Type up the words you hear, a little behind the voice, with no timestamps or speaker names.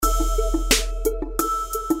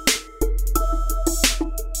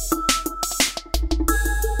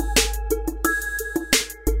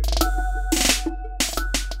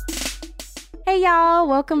Hey y'all,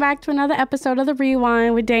 welcome back to another episode of The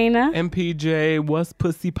Rewind with Dana. And PJ, what's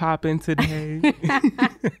pussy popping today?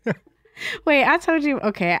 Wait, I told you,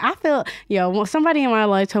 okay, I feel, somebody in my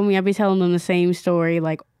life told me I'd be telling them the same story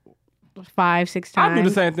like 5-6 times. I do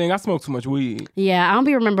the same thing. I smoke too much weed. Yeah, I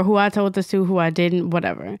don't remember who I told this to, who I didn't,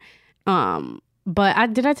 whatever.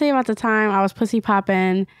 But did I tell you about the time I was pussy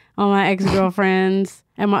popping on my ex-girlfriend's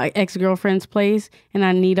at my ex-girlfriend's place and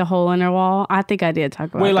I need a hole in her wall? I think I did talk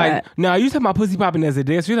about that. Wait, like, now you talking about pussy popping as a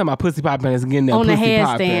dance? You talking about pussy popping as getting that on pussy the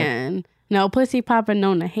popping? headstand. No, pussy popping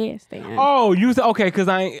on the headstand. Oh, you said, okay, because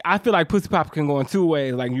I feel like pussy pop can go in two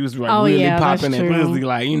ways. Like you was like really popping and pussy,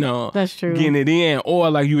 like, that's true. Getting it in, or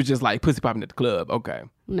like you was just like pussy popping at the club. Okay.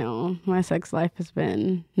 No, my sex life has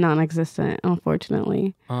been non-existent,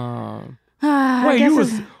 unfortunately. Wait, you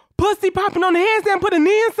was pussy popping on the handstand, putting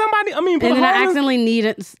in somebody? And then I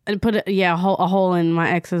accidentally put a hole in my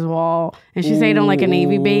ex's wall, and she stayed on like a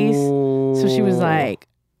Navy base, so she was like,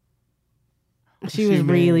 she was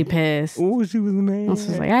really pissed. Oh, she was mad. She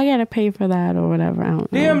was like, I gotta pay for that or whatever. I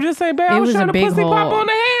don't know. Damn, just say, babe, I was trying to pussy pop on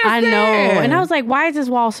the handstand. I know, and I was like, why is this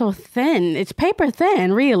wall so thin? It's paper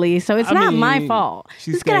thin, really. So it's not my fault.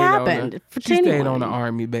 This could have happened. She stayed on the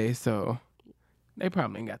army base, so they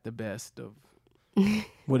probably ain't got the best of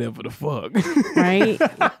whatever the fuck. Right?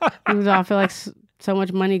 Even though I feel like so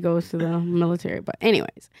much money goes to the military. But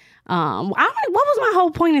anyways, what was my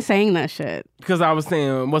whole point in saying that shit? Because I was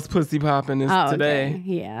saying, what's pussy popping today? Okay.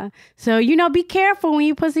 Yeah. So, be careful when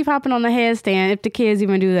you pussy popping on the headstand if the kids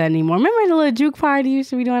even do that anymore. Remember the little juke party used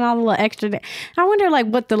to be doing all the little extra I wonder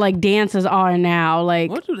what the dances are now.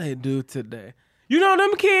 Like, what do they do today?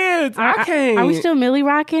 Them kids. I can't. Are we still Millie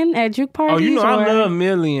rocking at juke parties? Oh, I love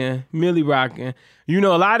Millie rocking. A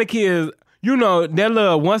lot of kids, that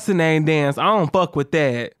little what's the name dance. I don't fuck with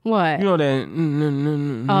that. What?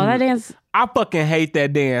 That. Oh, that dance. I fucking hate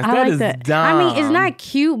that dance. That is dumb. I mean, it's not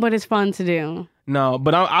cute, but it's fun to do. No,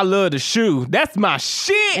 but I love the shoe. That's my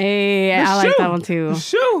shit. Hey, I like that one too. The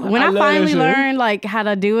shoe. When I finally learned how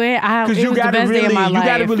to do it, it was the best day of my life. You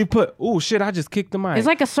gotta really put. Oh shit! I just kicked the mic. It's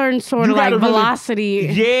like a certain sort of velocity.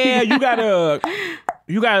 Yeah, you gotta.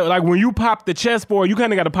 You got like when you pop the chessboard, you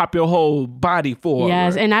kind of got to pop your whole body forward.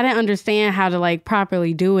 Yes, and I didn't understand how to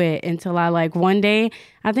properly do it until I one day,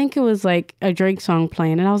 I think it was a Drake song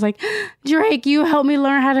playing, and I was like, Drake, you helped me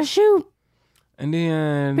learn how to shoot. And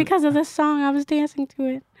then because of this song, I was dancing to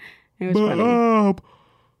it. It was funny.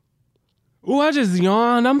 Oh, I just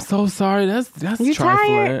yawned. I'm so sorry. That's you trifling.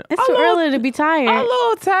 Tired? It's too early to be tired. I'm a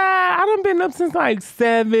little tired. I done been up since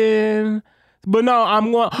 7. But no,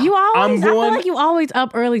 I'm going. I feel like you always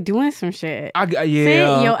up early doing some shit. Yeah.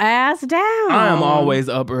 Sit your ass down. I am always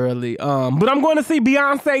up early. But I'm going to see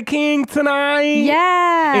Beyonce King tonight.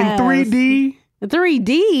 Yeah. In 3D.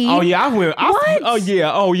 3D? Oh yeah, I went. What? Oh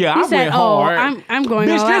yeah. I said, went hard. I'm going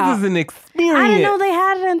all out. This is an experience. I didn't know they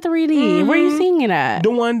had it in 3D. Mm-hmm. Where are you seeing it at? The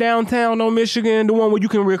one downtown on Michigan, the one where you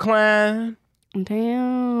can recline.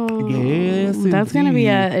 Damn. Yes, that's gonna be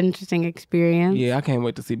an interesting experience. Yeah, I can't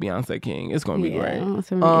wait to see Beyonce King. It's gonna be great.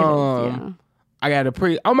 I got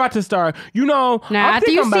I'm about to start. Now after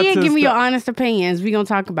you see it, give me your honest opinions. We gonna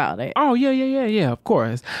talk about it. Oh yeah. Of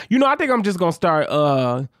course. I think I'm just gonna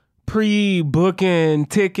start pre-booking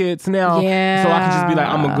tickets now. Yeah. So I can just be like,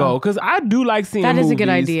 I'm gonna go. Because I do like seeing movies. That is a good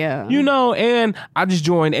idea. And I just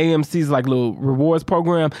joined AMC's little rewards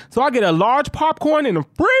program. So I get a large popcorn and a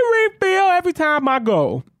free refill every time I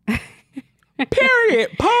go. Period.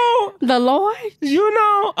 Paul. The Lord? He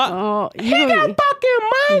got fucking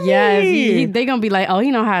money. Yes. They gonna be like, oh,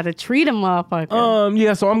 he know how to treat a motherfucker.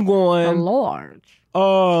 Yeah, so I'm going. The Lord.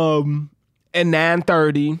 At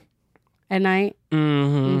 9:30. At night?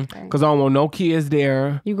 Mm-hmm. Because I don't want no kids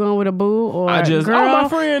there. You going with a boo or girl, my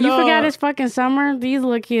friend. You forgot it's fucking summer? These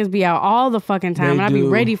little kids be out all the fucking time. And I be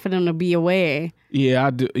ready for them to be away. Yeah,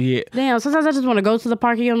 I do. Yeah. Damn, sometimes I just want to go to the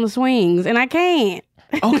park, get on the swings, and I can't.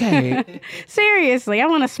 Okay. Seriously, I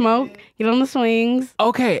want to smoke, get on the swings.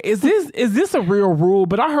 Okay, is this a real rule?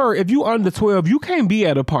 But I heard if you under 12, you can't be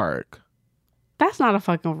at a park. That's not a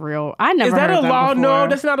fucking real. I never. Is that heard a that law? before. No,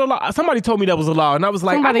 that's not a law. Somebody told me that was a law, and I was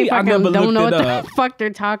like, I never looked don't know it what up. the fuck they're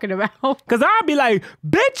talking about. Because I'd be like,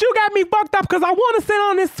 bitch, you got me fucked up because I want to sit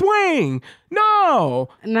on this swing. No.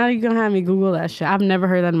 Now you're gonna have me Google that shit. I've never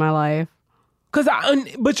heard that in my life.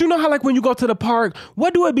 But you know how when you go to the park,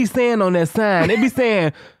 what do it be saying on that sign? It be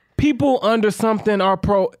saying people under something are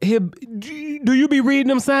prohib. Do you be reading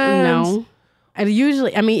them signs? No.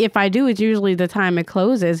 Usually, if I do, it's usually the time it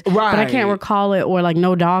closes. Right. But I can't recall it, or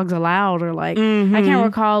no dogs allowed, or I can't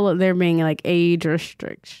recall there being age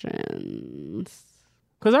restrictions.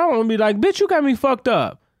 Because I want to be like, bitch, you got me fucked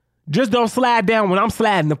up. Just don't slide down when I'm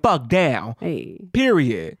sliding the fuck down. Hey.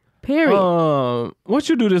 Period. What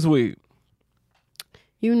you do this week?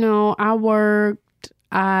 I worked.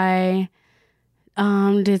 I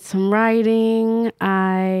did some writing.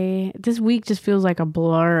 This week just feels like a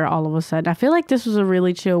blur all of a sudden. I feel like this was a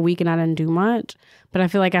really chill week and I didn't do much, but I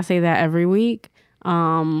feel like I say that every week.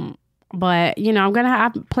 But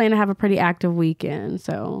I plan to have a pretty active weekend.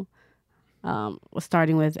 So,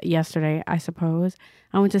 starting with yesterday, I suppose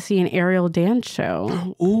I went to see an aerial dance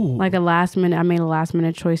show. Ooh. Like I made a last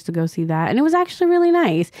minute choice to go see that. And it was actually really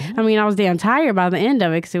nice. I mean, I was damn tired by the end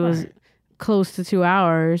of it because it was close to 2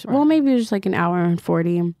 hours. Well, maybe it was just like an hour and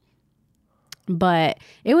 40. But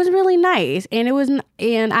it was really nice.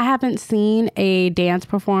 And I haven't seen a dance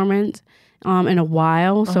performance in a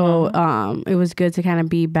while. So it was good to kind of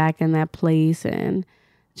be back in that place and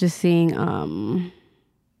just seeing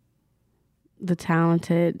the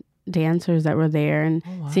talented dancers that were there and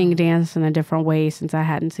seeing dance in a different way since I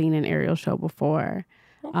hadn't seen an aerial show before.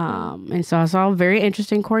 And so I saw very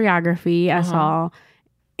interesting choreography. I saw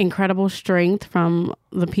incredible strength from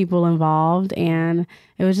the people involved, and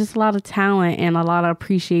it was just a lot of talent and a lot of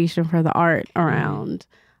appreciation for the art around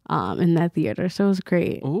in that theater. So it was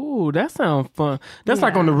great. Ooh, that sounds fun. That's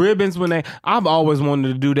like on the ribbons I've always wanted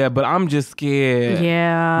to do that, but I'm just scared.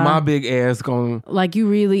 Yeah. My big ass going. Like you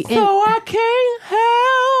really. So I can't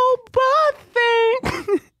help but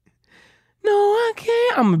think. No, I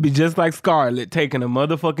can't. I'm going to be just like Scarlett taking a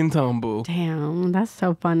motherfucking tumble. Damn, that's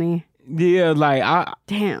so funny. Yeah, like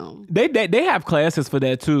Damn. They have classes for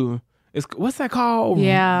that too. What's that called?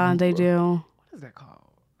 Yeah, they do. What is that called?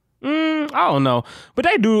 I don't know, but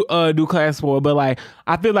they do class for it. But like,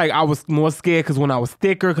 I feel like I was more scared because when I was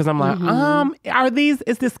thicker, because I'm like,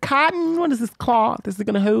 is this cotton? What is this cloth? Is it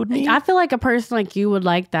gonna hold me? I feel like a person like you would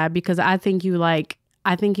like that because I think you like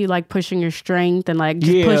pushing your strength and like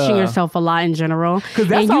just pushing yourself a lot in general. Because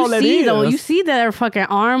that's all it is. You see their fucking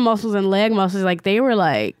arm muscles and leg muscles, like they were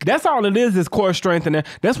like. That's all it is core strength. And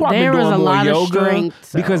that's why I've been doing more yoga.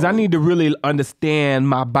 Because I need to really understand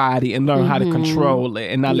my body and learn how to control it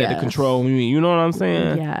and not let it control me. You know what I'm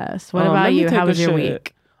saying? Yes. What about you? How was your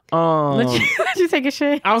week? Let you take a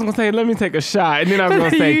shit? I was going to say, let me take a shot. And then I was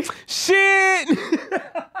going to say, shit.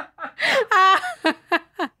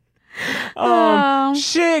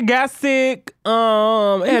 Shit, got sick. You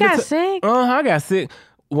got sick? I got sick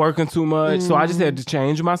working too much. So I just had to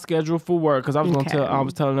change my schedule for work because I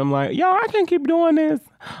was telling them like, yo, I can't keep doing this.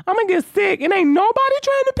 I'm gonna get sick and ain't nobody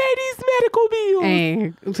trying to pay these medical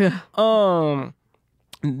bills.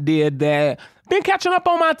 Did that. Been catching up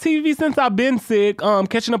on my TV since I've been sick.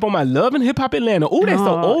 Catching up on my Love and Hip Hop Atlanta. Ooh, they're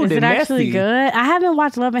so old and messy. Is it actually good? I haven't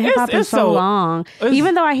watched Love and Hip Hop in so long.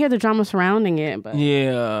 Even though I hear the drama surrounding it. But.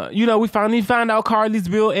 Yeah. We finally found out Carly's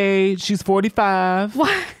real age. She's 45.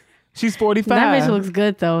 What? She's 45. That bitch looks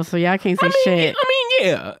good though, so y'all can't say shit.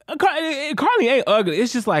 Yeah. Carly ain't ugly.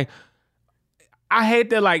 It's just like, I hate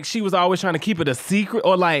that like she was always trying to keep it a secret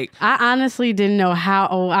or like. I honestly didn't know how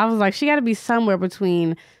old. I was like, she got to be somewhere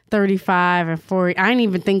between 35 and 40. I didn't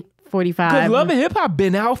even think 45. Because Love and Hip Hop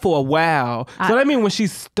been out for a while. So that means when she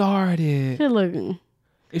started. She looking.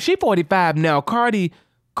 If she 45 now, Carly.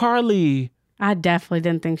 I definitely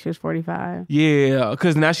didn't think she was 45. Yeah,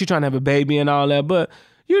 because now she's trying to have a baby and all that. But,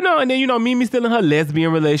 and then, Mimi still in her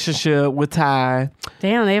lesbian relationship with Ty.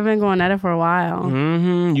 Damn, they've been going at it for a while.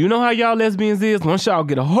 Mm-hmm. You know how y'all lesbians is? Once y'all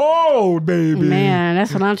get a hold, baby. Man,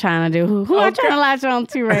 that's what I'm trying to do. Who I'm trying to latch on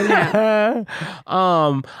to right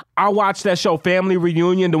now? I watched that show, Family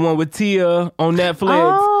Reunion, the one with Tia on Netflix.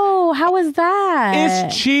 Oh, how was that?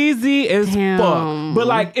 It's cheesy as fuck. But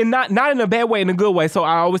like, not in a bad way, in a good way. So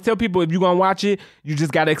I always tell people, if you're going to watch it, you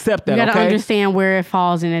just got to accept that, You got to understand where it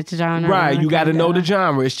falls in its genre. Right, you got to know the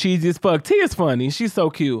genre. It's cheesy as fuck. Tia's funny. She's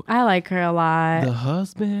so cute. I like her a lot. The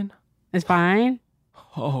husband? Is fine?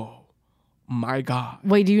 Oh, my God.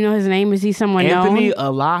 Wait, do you know his name? Is he someone Anthony known?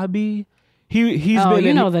 Alabi. He's been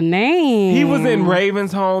you know the name. He was in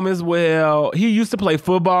Raven's Home as well. He used to play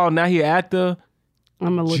football. Now he actor.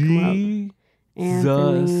 I'm going to look him up.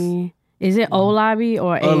 Anthony. Is it Olabi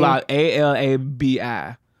or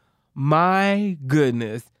Alabi? My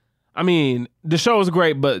goodness. I mean, the show is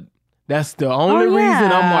great, but that's the only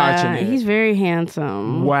reason I'm watching it. He's very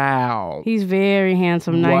handsome. Wow. He's very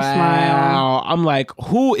handsome. Nice smile. I'm like,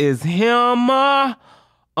 who is him?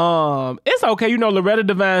 It's okay. Loretta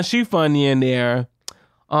Devine, she funny in there.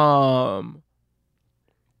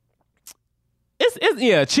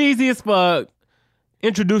 It's cheesy as fuck.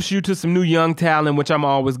 Introduce you to some new young talent, which I'm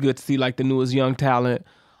always good to see, like the newest young talent.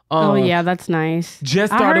 Oh yeah, that's nice.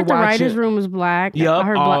 Just I started heard the watching. writers' room was black. Yep. I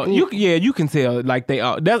heard You can tell like they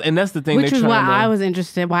are. That's the thing. Which is why I was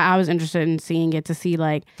interested. Why I was interested in seeing it, to see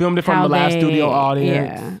like filmed it from the live studio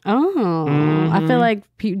audience. Yeah. Oh, I feel like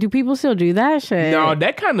do people still do that shit? No,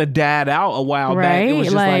 that kind of died out a while back. It was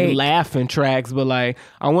just like laughing tracks, but like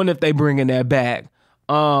I wonder if they bringing that back.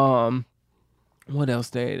 What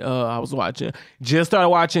else I was watching? Just started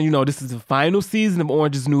watching. This is the final season of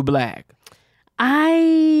Orange Is the New Black.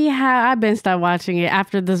 I've been stopped watching it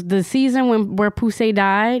after the season where Poussey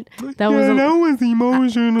died. That was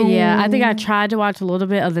emotional. I think I tried to watch a little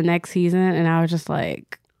bit of the next season, and I was just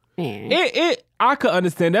like, I could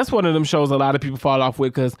understand. That's one of them shows a lot of people fall off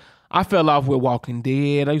with, because I fell off with Walking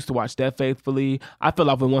Dead. I used to watch that faithfully. I fell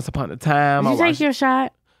off with Once Upon a Time. Did you take your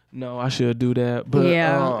shot? No, I should do that. But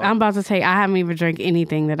I'm about to take. I haven't even drank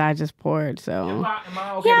anything that I just poured. So am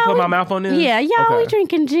I okay to put my mouth on this? Yeah, we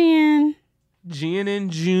drinking gin. Gin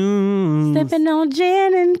and juice. Sipping on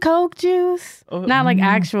gin and Coke juice. Not like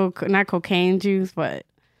actual, not cocaine juice, but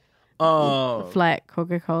flat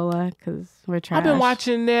Coca-Cola, because we're trash. I've been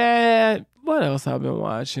watching that. What else I've been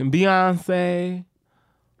watching? Beyonce.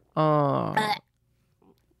 What?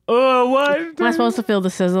 Am I supposed to feel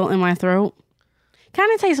the sizzle in my throat?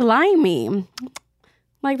 Kind of tastes limey.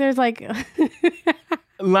 Like there's like...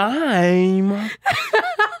 Lime?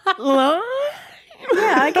 Lime?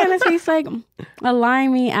 Yeah, it kind of tastes like a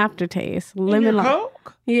limey aftertaste. Lemon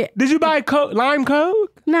Coke? Yeah. Did you buy lime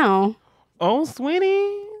Coke? No. Oh,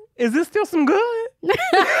 sweetie. Is this still some good?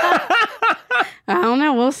 I don't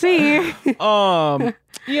know. We'll see.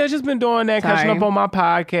 Just been doing that, catching up on my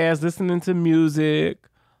podcast, listening to music.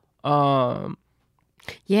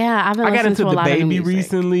 Yeah, I've been I got listening into to a the lot of baby new music.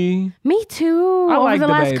 recently. Me too. I over like the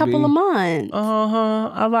the last baby. couple of months.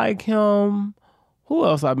 I like him. Who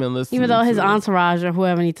else I've been listening to? Even though his entourage or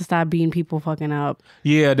whoever needs to stop beating people fucking up.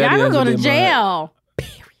 Yeah, that is. I'm gonna go to jail.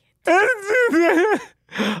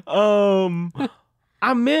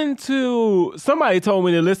 I'm into. Somebody told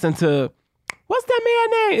me to listen to. What's that man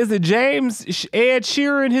name? Is it James Ed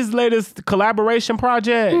Sheeran? His latest collaboration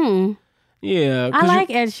project. Yeah, I like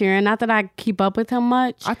Ed Sheeran. Not that I keep up with him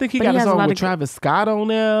much. I think he got a song with Travis Scott on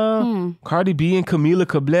there. Cardi B and Camila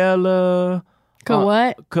Cabello.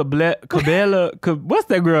 What? Cabela. What's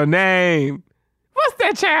that girl name? What's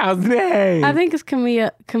that child's name? I think it's Camila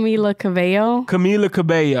Cabello. Camila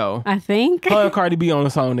Cabello. I think. Her and Cardi B on a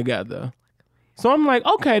song together. So I'm like,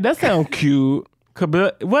 okay, that sounds cute.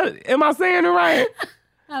 What am I saying it right?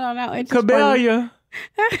 I don't know. It's Cabello.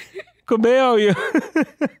 Cabello.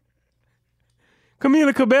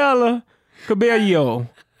 Camila Cabello.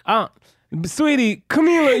 Sweetie,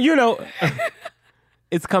 Camila,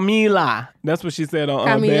 it's Camila. That's what she said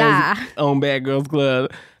on Bad Girls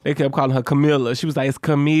Club. They kept calling her Camila. She was like, it's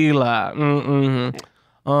Camila.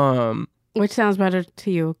 Which sounds better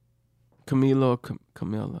to you? Camila or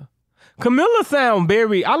Camilla? Camilla sound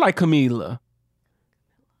very, I like Camila.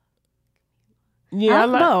 Yeah, I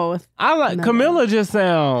like both. I like Camilla just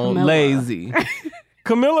sound lazy.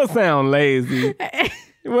 Camilla sound lazy.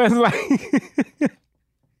 Where it's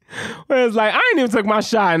like, I ain't even took my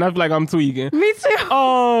shot and I feel like I'm tweaking. Me too.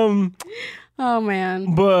 Oh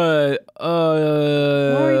man. But what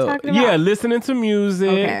were we talking about? Yeah, listening to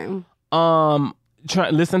music.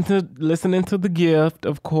 Okay. Listening to The Gift,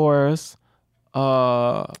 of course.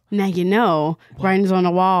 Now Writings on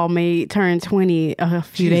the Wall turned 20 a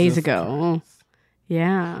few days ago. Christ.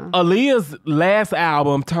 Yeah. Aaliyah's last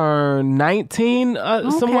album turned 19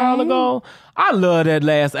 some while ago. I love that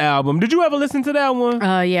last album. Did you ever listen to that one?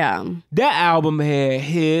 Yeah. That album had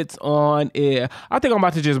hits on it. I think I'm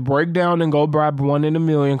about to just break down and go buy One in a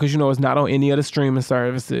Million, because it's not on any of the streaming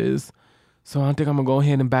services. So I think I'm going to go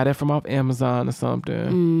ahead and buy that from off Amazon or something.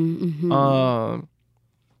 Mm-hmm.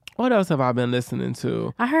 What else have I been listening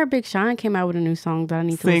to? I heard Big Sean came out with a new song that I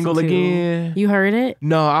need to Single listen to. Again. You heard it?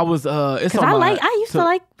 No, I was it's on I used to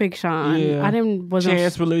like Big Sean. Yeah.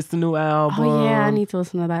 Chance released a new album. Oh yeah, I need to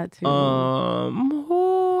listen to that too.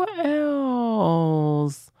 Who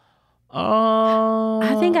else?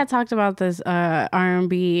 I think I talked about this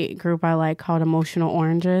R&B group I like called Emotional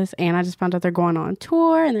Oranges, and I just found out they're going on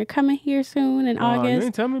tour and they're coming here soon in August. You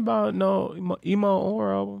didn't tell me about no emo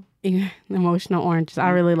or album. Emotional Oranges. I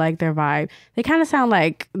really like their vibe. They kind of sound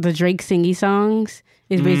like the Drake singy songs.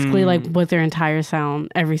 Is basically like what their entire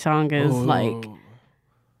sound. Every song is like.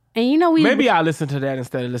 And maybe I listen to that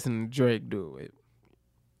instead of listening to Drake do it.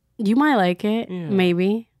 You might like it,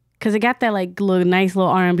 maybe. Because it got that like nice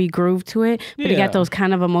little R&B groove to it. But it got those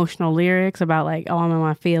kind of emotional lyrics about like, oh, I'm in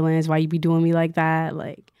my feelings. Why you be doing me like that?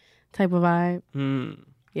 Like type of vibe.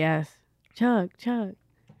 Yes. Chug.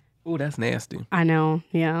 Oh, that's nasty. I know.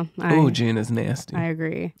 Yeah. Oh, gin is nasty. I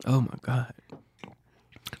agree. Oh my God.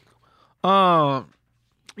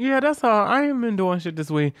 Yeah, that's all. I ain't been doing shit this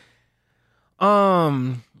week.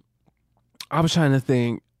 I was trying to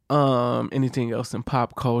think anything else in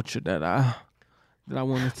pop culture that I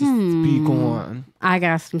wanted to speak on. I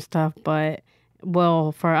got some stuff, but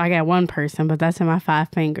I got one person, but that's in my 5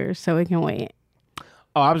 fingers, so it can wait.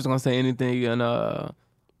 Oh, I was just gonna say anything and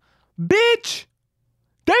bitch,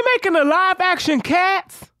 they making a live action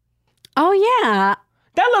Cats. Oh yeah.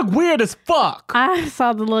 That look weird as fuck. I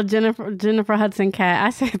saw the little Jennifer Hudson cat. I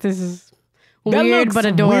said this is weird but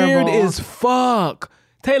adorable. Weird as fuck.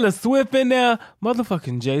 Taylor Swift in there,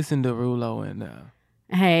 motherfucking Jason Derulo in there.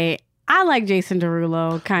 Hey, I like Jason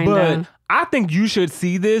Derulo, kind of. But I think you should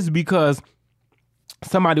see this because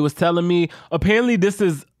somebody was telling me apparently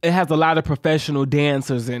it has a lot of professional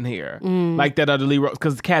dancers in here, like that are the lead roles,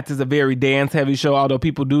 because Cats is a very dance heavy show, although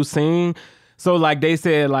people do sing. So like they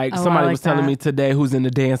said, like somebody was telling me today who's in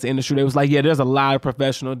the dance industry, they was like, yeah, there's a lot of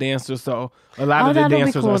professional dancers, so a lot of the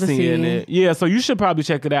dancers are seeing it. Yeah, so you should probably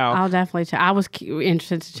check it out. I'll definitely check. I was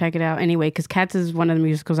interested to check it out anyway, because Cats is one of the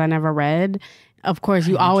musicals I never read. Of course,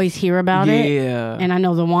 you always hear about it. Yeah. And I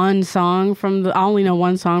know the one song I only know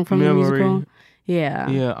one song from the musical. Yeah.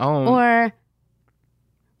 Yeah. Or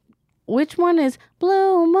which one is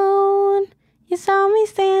Blue Moon? You saw me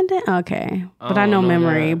standing. Okay. But I know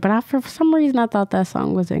Memory. That. But for some reason, I thought that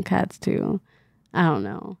song was in Cats too. I don't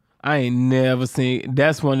know. I ain't never seen.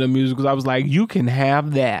 That's one of the musicals. I was like, you can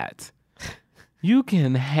have that. You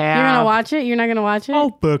can have. You're gonna watch it? You're not gonna watch it?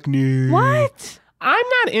 Oh fuck no. What? I'm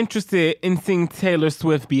not interested in seeing Taylor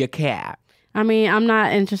Swift be a cat. I mean, I'm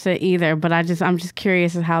not interested either, but I'm just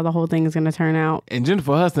curious as how the whole thing is gonna turn out. And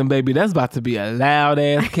Jennifer Hudson, baby, that's about to be a loud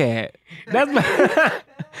ass cat.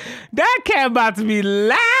 That cat about to be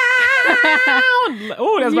loud.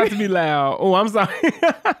 Oh, that's about to be loud. Oh, I'm sorry.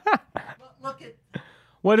 Look at.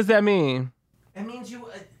 What does that mean? It means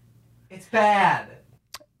it's bad.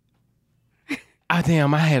 Ah,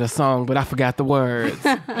 damn, I had a song, but I forgot the words.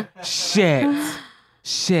 Shit.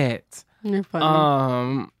 You're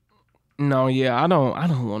funny. No, yeah, I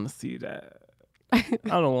don't want to see that. I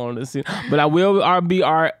don't want to see it. But I will be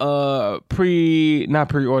not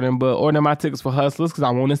pre-ordering, but ordering my tickets for Hustlers because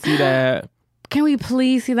I want to see that. Can we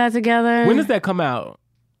please see that together? When does that come out?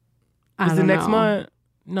 Is it next month?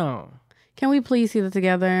 No. Can we please see that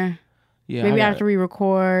together? Yeah. Maybe after we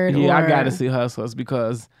record. Yeah, I gotta see Hustlers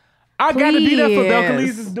because I gotta be there for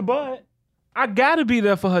Belcalise's debut. I gotta be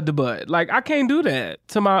there for her debut. Like I can't do that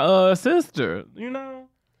to my sister, you know.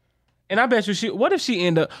 And I bet you what if she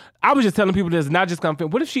end up, I was just telling people this, not just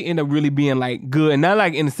confident, what if she end up really being like good? Not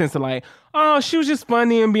like in the sense of like, oh, she was just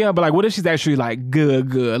funny and beyond, but like what if she's actually like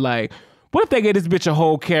good? Like, what if they get this bitch a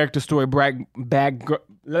whole character story,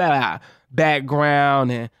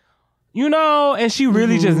 background and, you know, and she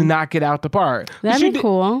really just knock it out the park. That'd be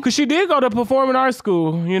cool. Because she did go to performing arts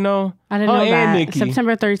school, you know. I didn't know that. Nikki.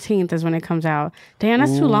 September 13th is when it comes out. Damn,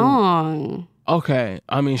 that's too long. Okay.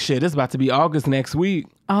 I mean, shit, it's about to be August next week.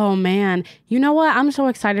 Oh, man. You know what? I'm so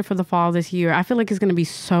excited for the fall this year. I feel like it's going to be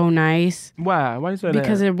so nice. Why? Why you say that?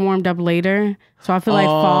 Because it warmed up later. So I feel like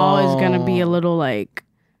fall is going to be a little like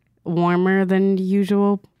warmer than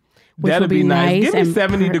usual. That'd be nice. Give me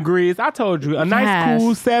 70 degrees. I told you. A nice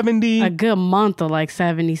cool 70. A good month of like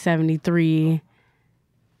 70, 73.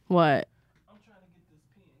 What? I'm trying to get this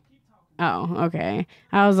pen. Keep talking. Oh, okay.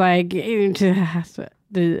 I was like,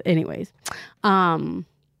 anyways.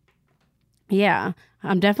 Yeah.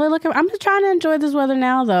 I'm just trying to enjoy this weather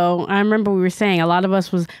now, though. I remember we were saying a lot of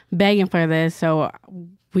us was begging for this, so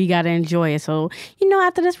we got to enjoy it. So, you know,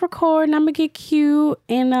 after this recording, I'm going to get cute.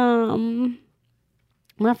 And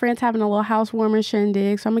my friend's having a little housewarming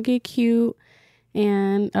shindig, so I'm going to get cute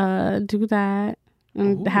and do that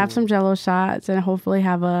and have some Jell-O shots and hopefully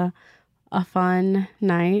have a fun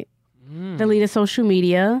night. Delete social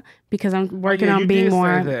media because I'm working on being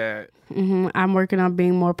more. I'm working on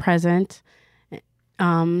being more present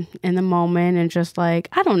in the moment and just like,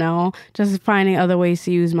 I don't know, just finding other ways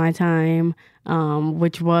to use my time,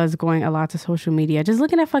 which was going a lot to social media, just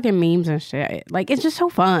looking at fucking memes and shit. Like, it's just so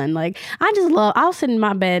fun. Like, I'll sit in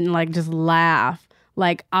my bed and like just laugh,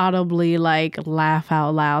 like audibly, like laugh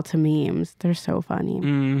out loud to memes. They're so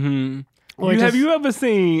funny. Have you ever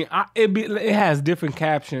seen, it has different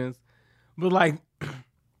captions, but like,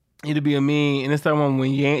 it'd be a meme, and it's someone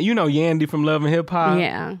when Yandy from Love and Hip Hop.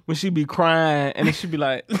 Yeah. When she be crying, and then she be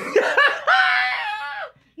like, you know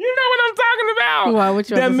what I'm talking about? What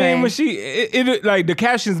you that meme say? when she, it like the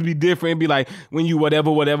captions be different. It'd be like when you whatever,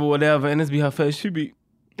 and it's be her face. She be,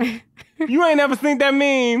 you ain't never seen that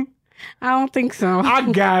meme. I don't think so.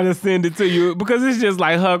 I gotta send it to you because it's just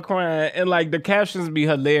like her crying and like the captions be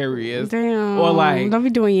hilarious. Damn. Or like, don't be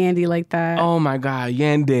doing Yandy like that. oh my God,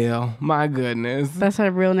 Yandel. My goodness. That's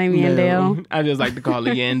her real name, Yandel. No, I just like to call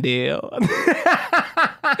it Yandel.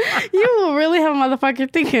 You will really have a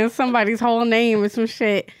motherfucker thinking somebody's whole name is some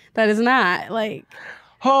shit that is not. Like,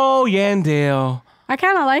 oh, Yandel. I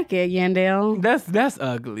kind of like it, Yandel. That's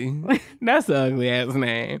ugly. That's an ugly ass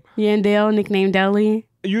name. Yandel, nickname Deli.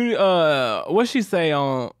 You what she say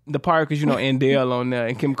on the part because you know Andel on there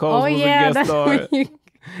and Kim Coles was a guest star.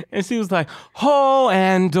 And she was like, "Oh,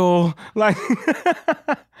 Andel," like.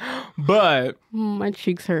 But my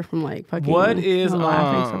cheeks hurt from like fucking. What is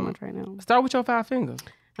laughing so much right now? Start with your 5 fingers.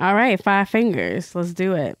 All right, 5 fingers. Let's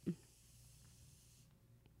do it.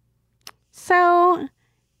 So,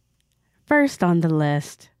 first on the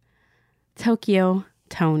list, Tokyo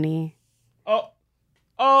Tony.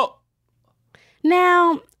 Oh.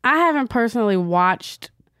 Now, I haven't personally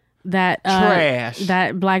watched that trash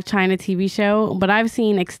that Blac Chyna TV show, but I've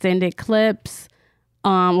seen extended clips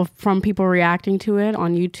from people reacting to it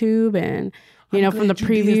on YouTube and from the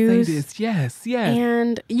previews. Did say this. Yes.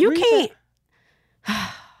 And you can't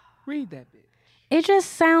read that bitch.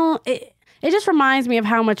 It just reminds me of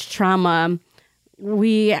how much trauma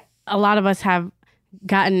a lot of us have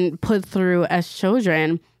gotten put through as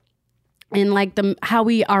children. And like how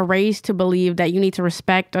we are raised to believe that you need to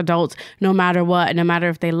respect adults no matter what, no matter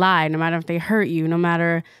if they lie, no matter if they hurt you, no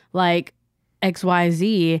matter like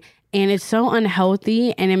XYZ. And it's so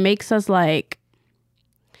unhealthy and it makes us like,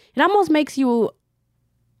 it almost makes you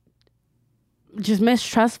just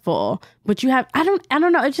mistrustful. But you have, I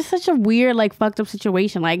don't know. It's just such a weird, like fucked up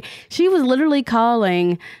situation. Like she was literally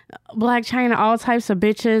calling Blac Chyna all types of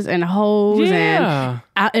bitches and hoes. Yeah.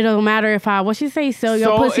 And it don't matter if what she say, sell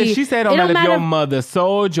your pussy. She said, it don't matter if your mother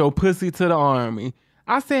sold your pussy to the army.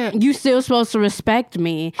 I said, you still supposed to respect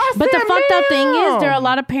me. But the fucked up thing is there are a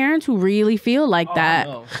lot of parents who really feel like that.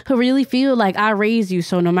 Who really feel like I raised you.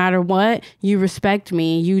 So no matter what, you respect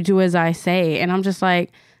me. You do as I say. And I'm just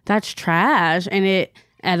like, that's trash. And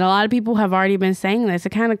a lot of people have already been saying this. It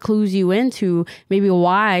kind of clues you into maybe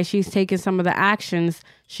why she's taken some of the actions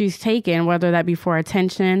she's taken, whether that be for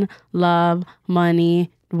attention, love, money,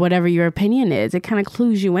 whatever your opinion is. It kind of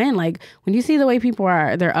clues you in. Like when you see the way people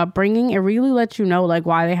are, their upbringing, it really lets you know like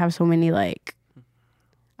why they have so many like,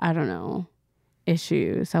 I don't know,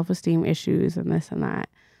 issues, self-esteem issues and this and that.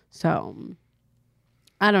 So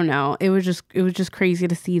I don't know. It was just crazy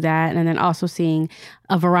to see that. And then also seeing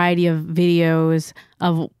a variety of videos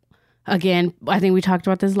of, again, I think we talked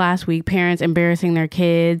about this last week, parents embarrassing their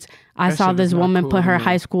kids. I saw this woman put her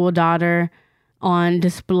high school daughter on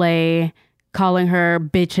display, calling her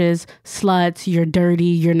bitches, sluts, you're dirty,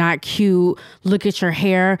 you're not cute, look at your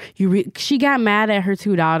hair. She got mad at her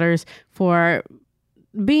 2 daughters for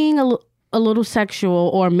being a little sexual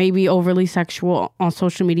or maybe overly sexual on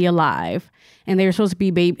social media live. And they were supposed to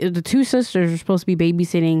be the 2 sisters were supposed to be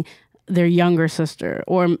babysitting their younger sister,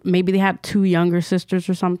 or maybe they had 2 younger sisters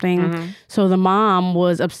or something. Mm-hmm. So the mom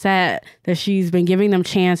was upset that she's been giving them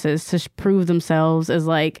chances to prove themselves as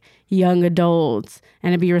like young adults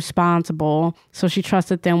and to be responsible. So she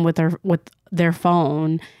trusted them with their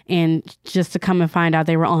phone, and just to come and find out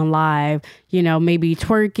they were on live, maybe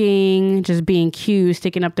twerking, just being cute,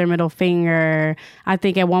 sticking up their middle finger. I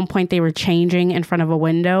think at one point they were changing in front of a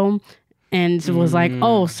window. And was like,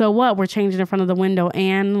 oh, so what? We're changing in front of the window.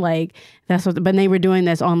 And like, but they were doing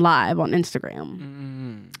this on live on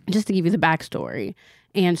Instagram, just to give you the backstory.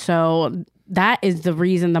 And so that is the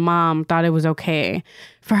reason the mom thought it was okay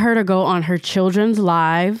for her to go on her children's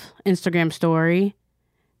live Instagram story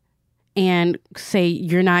and say,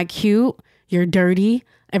 you're not cute, you're dirty.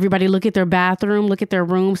 Everybody look at their bathroom, look at their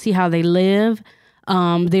room, see how they live. They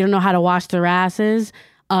don't know how to wash their asses.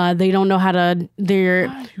 They don't know how to.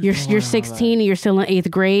 You're 16 and you're still in 8th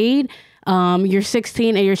grade. You're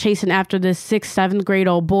 16 and you're chasing after this 6th, 7th grade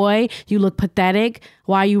old boy. You look pathetic.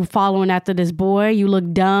 Why are you following after this boy? You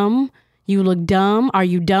look dumb. You look dumb. Are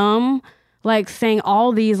you dumb? Like saying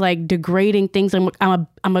all these like degrading things. I'm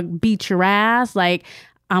a beat your ass. Like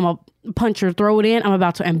I'm a punch your throat in. I'm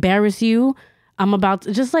about to embarrass you. I'm about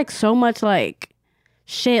to just like so much like.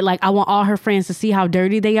 Shit, like I want all her friends to see how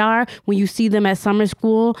dirty they are. When you see them at summer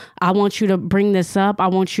school, I want you to bring this up. I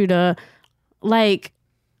want you to like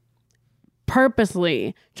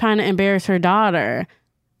purposely trying to embarrass her daughter,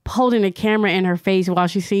 holding the camera in her face while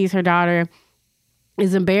she sees her daughter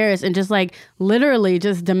is embarrassed, and just like literally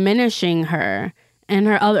just diminishing her. And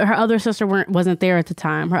her other sister wasn't there at the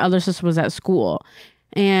time. Her other sister was at school,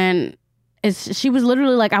 and she was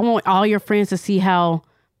literally like, I want all your friends to see how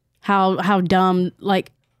dumb,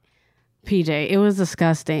 like PJ, it was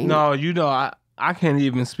disgusting. No, I can't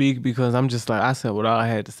even speak because I'm just like, I said what I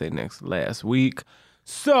had to say last week.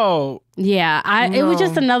 So yeah, it was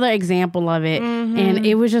just another example of it. And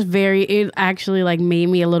it was just it actually like made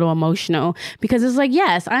me a little emotional because it's like,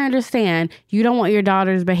 yes, I understand you don't want your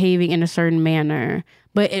daughters behaving in a certain manner,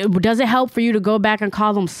 but does it help for you to go back and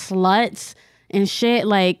call them sluts and shit?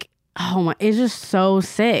 Like, oh my, it's just so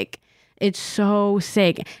sick. It's so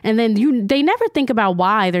sick. And then they never think about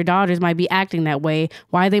why their daughters might be acting that way,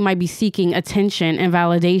 why they might be seeking attention and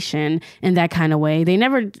validation in that kind of way. They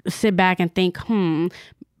never sit back and think,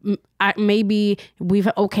 maybe we've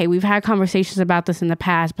had conversations about this in the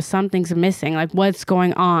past, but something's missing. Like, what's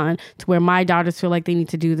going on to where my daughters feel like they need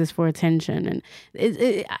to do this for attention?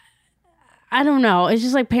 And I don't know. It's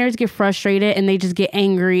just like parents get frustrated and they just get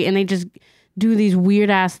angry and they just do these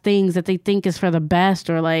weird ass things that they think is for the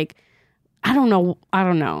best, or like, I don't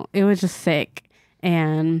know. It was just sick.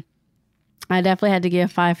 And I definitely had to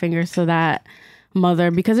give 5 fingers to that mother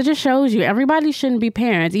because it just shows you everybody shouldn't be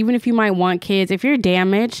parents. Even if you might want kids, if you're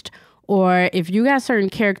damaged or if you got certain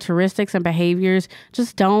characteristics and behaviors,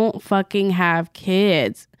 just don't fucking have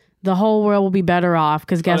kids. The whole world will be better off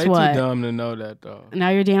because guess what? Too dumb to know that though. Now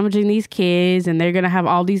you're damaging these kids and they're going to have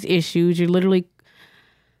all these issues. You're literally...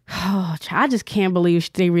 I just can't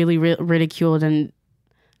believe they really ridiculed and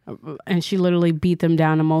she literally beat them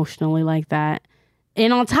down emotionally like that.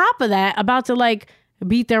 And on top of that, about to like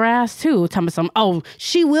beat their ass too. Tell me something.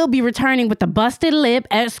 She will be returning with a busted lip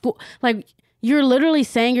at school. Like, you're literally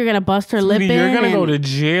saying you're going to bust her lip in. You're going to go to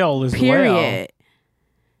jail as well. Period.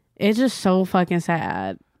 It's just so fucking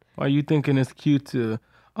sad. Why you thinking it's cute to...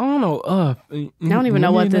 I don't know. I don't even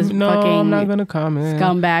know what this fucking I'm not gonna comment.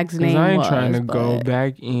 Scumbag's name was. I ain't trying to go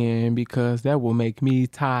back in because that will make me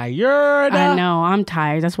tired. I know. I'm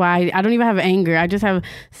tired. That's why I don't even have anger. I just have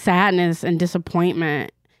sadness and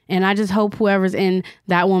disappointment. And I just hope whoever's in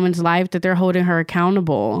that woman's life that they're holding her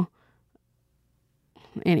accountable.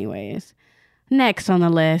 Anyways, next on the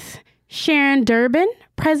list, Sharon Durbin,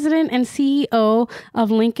 president and CEO of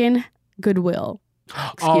Lincoln Goodwill.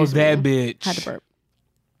 Excuse me. That bitch. Had to burp.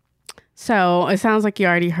 So it sounds like you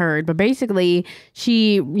already heard, but basically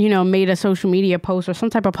she, made a social media post or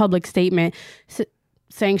some type of public statement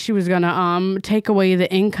saying she was going to take away the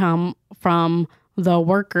income from the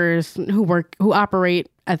workers who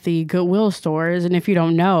operate at the Goodwill stores. And if you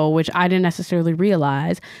don't know, which I didn't necessarily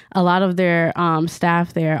realize, a lot of their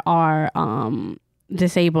staff there are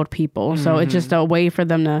disabled people. So it's just a way for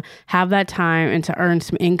them to have that time and to earn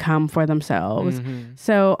some income for themselves.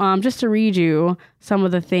 So just to read you some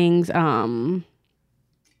of the things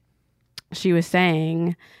she was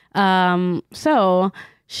saying. So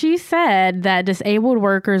she said that disabled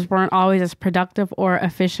workers weren't always as productive or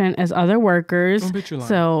efficient as other workers.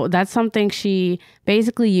 So that's something she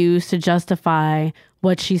basically used to justify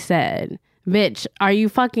what she said. Bitch, are you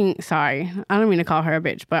fucking... Sorry, I don't mean to call her a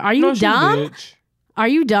bitch, but are you dumb? Are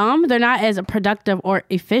you dumb? They're not as productive or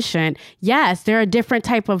efficient. Yes, they're a different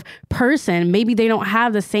type of person. Maybe they don't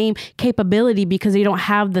have the same capability because they don't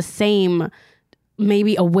have the same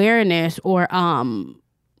maybe awareness or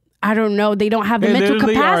I don't know. They don't have the mental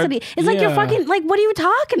capacity. It's like you're fucking like, what are you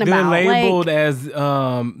talking about? They're labeled as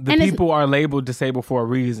the people are labeled disabled for a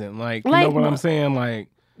reason. Like, you know what I'm saying? Like,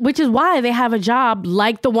 which is why they have a job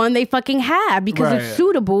like the one they fucking have because it's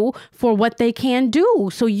suitable for what they can do.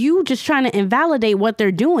 So you just trying to invalidate what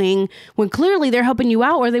they're doing when clearly they're helping you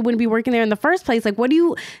out or they wouldn't be working there in the first place. Like, what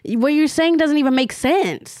you're saying doesn't even make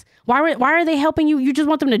sense. Why are they helping you? You just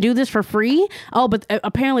want them to do this for free? Oh, but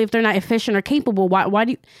apparently if they're not efficient or capable, why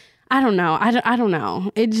do you... I don't know. I don't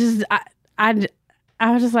know. It just... I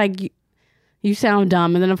was just like, you sound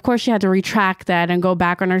dumb. And then of course she had to retract that and go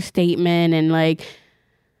back on her statement and like...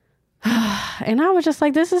 And I was just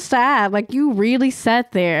like, this is sad. Like, you really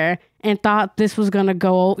sat there and thought this was gonna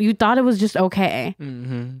go. You thought it was just okay.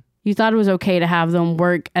 You thought it was okay to have them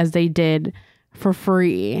work as they did for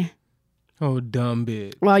free. Oh, dumb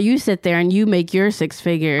bitch. While you sit there and you make your 6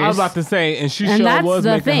 figures. I was about to say, and she and sure that's was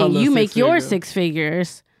the making thing. You make your figures. 6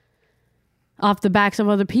 figures off the backs of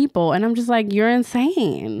other people, and I'm just like, you're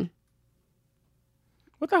insane.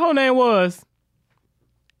 What the whole name was?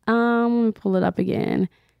 Let me pull it up again.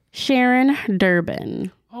 Sharon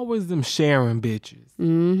Durbin. Always them Sharon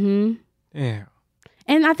bitches. Yeah.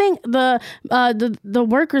 And I think the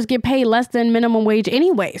workers get paid less than minimum wage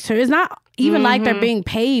anyway. So it's not even like they're being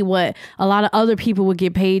paid what a lot of other people would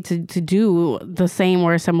get paid to do the same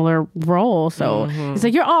or a similar role. So it's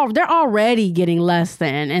like they're already getting less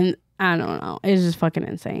than, and I don't know. It's just fucking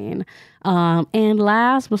insane. And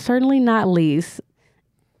last but certainly not least,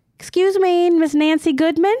 Excuse me, Miss Nancy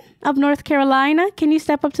Goodman of North Carolina. Can you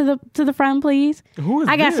step up to the front, please? Who is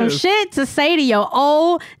I got some this? shit to say to your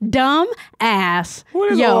old dumb ass.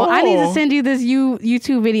 What is Yo, I need to old? send you this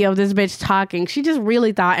YouTube video of this bitch talking. She just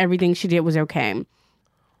really thought everything she did was okay.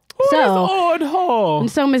 Who is old hoe?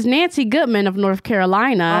 And so Miss Nancy Goodman of North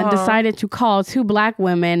Carolina decided to call 2 black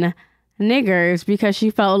women niggers because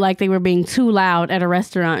she felt like they were being too loud at a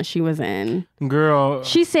restaurant she was in. Girl.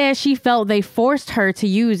 She said she felt they forced her to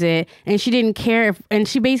use it, and she didn't care and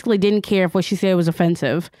she basically didn't care if what she said was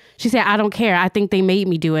offensive. She said, I don't care. I think they made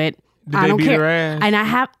me do it. Did I they don't beat care. her ass? And I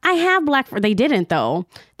have black they didn't though.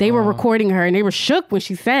 They were recording her and they were shook when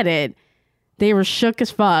she said it. They were shook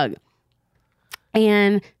as fuck.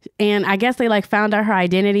 And I guess they like found out her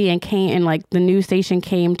identity and came and like the news station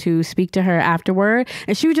came to speak to her afterward.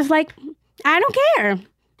 And she was just like, I don't care.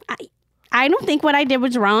 I don't think what I did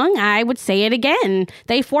was wrong. I would say it again.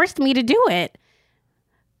 They forced me to do it.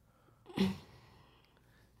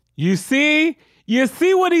 You see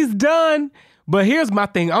what he's done? But here's my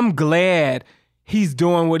thing. I'm glad he's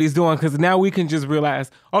doing what he's doing because now we can just realize,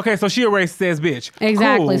 okay, so she already says bitch.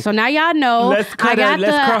 Exactly. Cool. So now y'all know. Let's cut her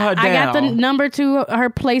down. I got the number to her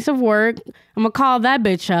place of work. I'm going to call that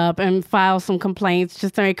bitch up and file some complaints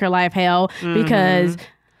just to make her life hell because...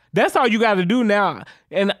 That's all you got to do now.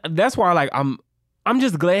 And that's why like I'm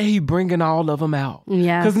just glad he bringing all of them out.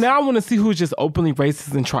 Yes. Because now I want to see who's just openly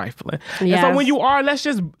racist and trifling. Yes. And so when you are, let's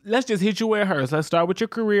just hit you where it hurts. Let's start with your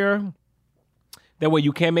career. That way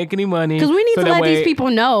you can't make any money. Because we need to let these people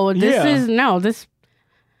know this.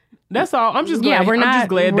 That's all. I'm just glad. Yeah, I'm just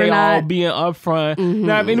glad they all being upfront.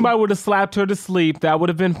 Now, if anybody would have slapped her to sleep, that would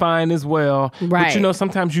have been fine as well. Right. But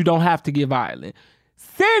sometimes you don't have to get violent.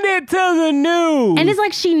 Send it to the news. And it's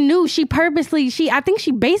like she knew, I think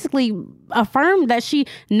she basically affirmed that she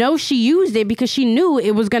knows she used it because she knew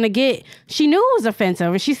it was going to she knew it was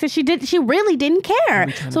offensive. And she said she really didn't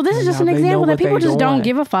care. So this is just an example that people just don't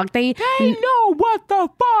give a fuck. They know what the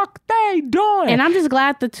fuck they doing. And I'm just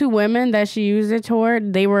glad the 2 women that she used it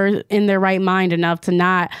toward, they were in their right mind enough to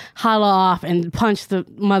not holler off and punch the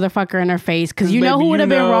motherfucker in her face. Because you know who would have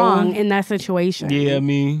been wrong in that situation. Yeah,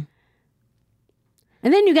 me.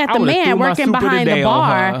 And then you got the man working behind the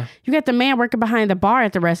bar. You got the man working behind the bar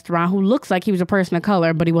at the restaurant who looks like he was a person of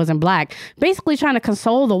color, but he wasn't black. Basically trying to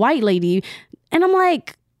console the white lady. And I'm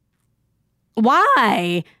like,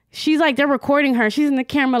 why? She's like, they're recording her. She's in the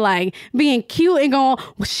camera like being cute and going,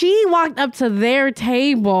 she walked up to their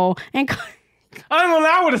table and... I ain't gonna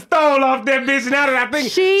lie, I would have stole off that bitch now that I think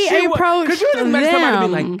she approached Could you just make somebody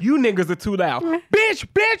be them. like, you niggas are too loud. Bitch.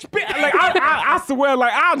 Like, I swear,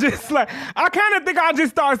 like, I'll just, like, I kind of think I'll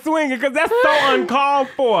just start swinging because that's so uncalled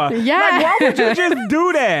for. Yeah. Like, why would you just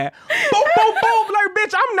do that? Boom, boom, boom. Like,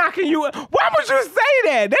 bitch, I'm knocking you. Why would you say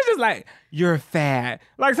that? That's just like, you're fat.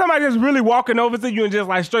 Like, somebody just really walking over to you and just,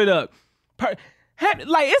 like, straight up.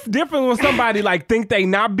 Like, it's different when somebody like think they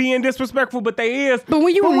not being disrespectful, but they is. But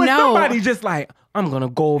when when somebody just like, I'm gonna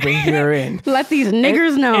go over here and let these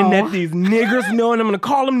niggers know. And let these niggers know, and I'm gonna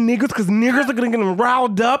call them niggers because niggers are gonna get them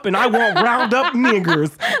riled up, and I want riled up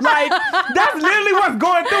niggers. Like, that's literally what's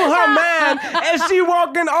going through her mind as she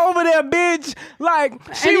walking over there, bitch. Like,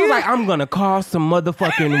 she was like, I'm gonna call some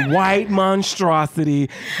motherfucking white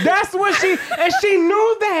monstrosity. That's what she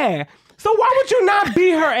knew that. So why would you not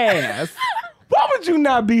beat her ass? Why would you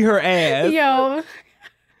not beat her ass? Yo.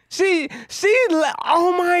 She,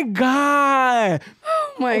 oh my God.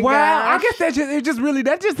 Oh my God. Wow. I guess that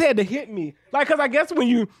just had to hit me. Like, cause I guess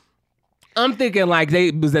I'm thinking like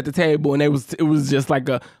they was at the table and it was just like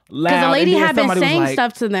a loud. Because the lady had been saying like,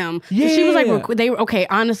 stuff to them. Yeah. She was like, okay,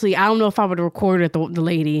 honestly, I don't know if I would have recorded the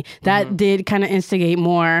lady. That did kind of instigate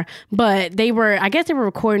more. But I guess they were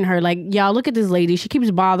recording her like, y'all, look at this lady. She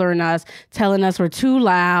keeps bothering us, telling us we're too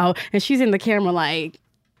loud. And she's in the camera like,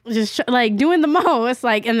 just like doing the most.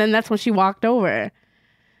 Like, and then that's when she walked over.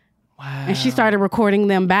 Wow. And she started recording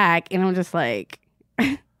them back. And I'm just like...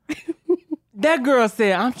 That girl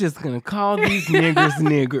said, I'm just going to call these niggers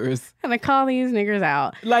niggers. I'm going to call these niggers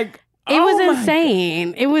out. Like, it was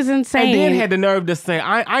insane. It was insane. And then had the nerve to say,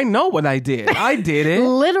 I know what I did. I did it.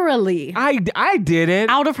 Literally. I did it.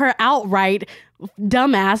 Out of her outright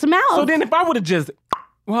dumbass mouth. So then if I would have just,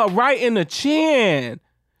 right in the chin,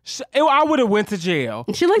 I would have went to jail.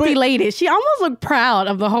 She looked elated. She almost looked proud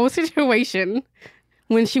of the whole situation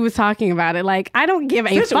when she was talking about it. Like, I don't give a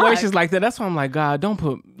fuck. Situations like that. That's why I'm like, God, don't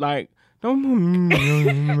put me. I'm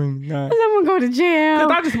gonna go to jail.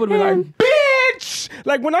 Because I just would have been like, bitch!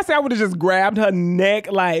 Like, when I say I would have just grabbed her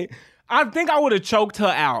neck, like, I think I would have choked her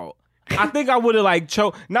out. I think I would have, like,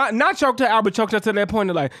 not choked her out, but choked her to that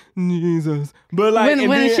point of, like, Jesus. But, like,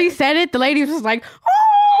 when she said it, the lady was just like,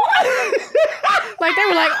 oh! Like they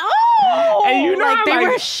were like, oh, And you know like how, they like-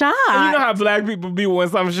 were shocked. And you know how black people be when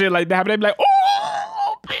some shit like that happen, they be like,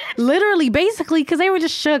 oh, bitch. Literally, basically, because they were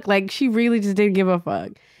just shook. Like she really just didn't give a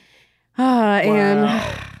fuck. And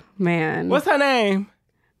man, What's her name?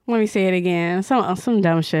 let me say it again. Some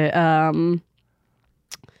dumb shit.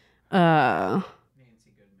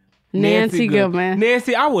 Nancy Goodman.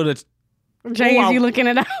 Nancy, I would have. James, you looking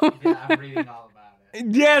it up? Yeah, I'm reading all about it.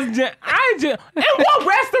 Yes, and what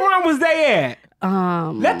restaurant was they at?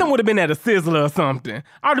 Let them would have been at a Sizzler or something.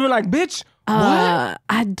 I'd have been like, bitch,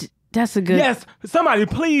 what? That's a good. Yes, somebody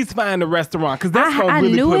please find a restaurant because that's gonna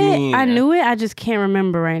really put me in. I knew it. I just can't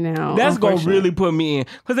remember right now. That's gonna really put me in.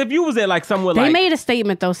 Because if you was at like somewhere they like made a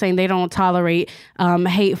statement though saying they don't tolerate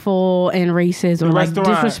hateful and racist or like restaurant.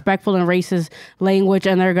 disrespectful and racist language,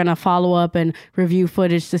 and they're gonna follow up and review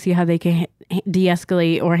footage to see how they can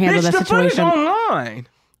de-escalate or handle that the footage situation. online.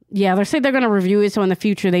 Yeah, they say they're gonna review it so in the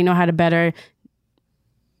future they know how to better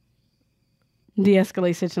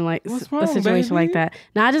de-escalate a situation like that.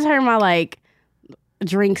 Now I just heard my like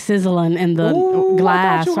drink sizzling in the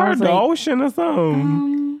glass. I thought you heard the ocean or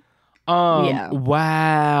something. Yeah.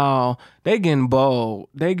 Wow. They getting bold.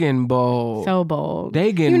 So bold.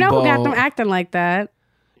 They getting who got bold. them acting like that?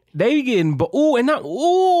 They getting bold. I'm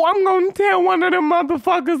gonna tear one of them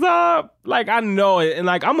motherfuckers up. Like I know it, and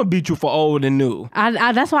like I'm gonna beat you for old and new.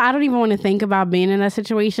 That's why I don't even want to think about being in that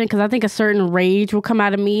situation because I think a certain rage will come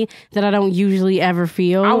out of me that I don't usually ever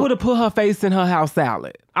feel. I would have put her face in her house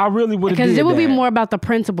salad. I really would have. Because it would be more about the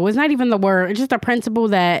principle. It's not even the word. It's just the principle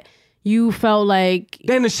that you felt like.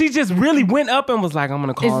 Then she just really went up and was like, I'm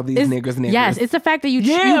gonna call these niggas. Yes, it's the fact that you like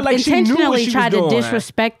she knew what intentionally she tried to was doing.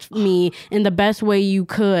 disrespect me in the best way you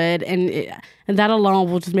could, and that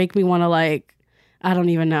alone will just make me want to like, I don't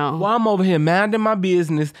even know. Well, I'm over here minding my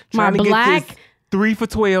business, trying to get this 3 for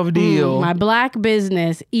 $12 deal. My black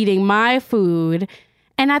business, eating my food.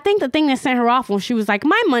 And I think the thing that sent her off when she was like,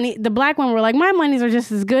 my money, the black women were like, my monies are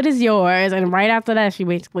just as good as yours. And right after that, she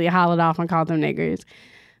basically hollered off and called them niggers.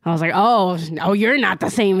 I was like, oh, no, you're not the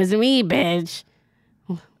same as me, bitch.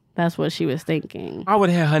 That's what she was thinking. I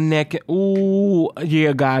would have her neck. Ooh,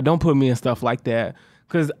 yeah, God, don't put me in stuff like that.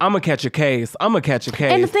 Because I'm going to catch a case. And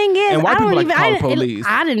the thing is, and white people like to call the police.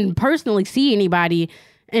 I didn't personally see anybody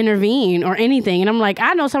intervene or anything. And I'm like,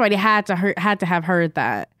 I know somebody had to have heard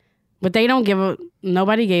that. But they don't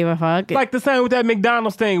nobody gave a fuck. Like the same with that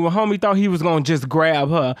McDonald's thing when homie thought he was going to just grab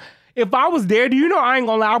her. If I was there, do you know, I ain't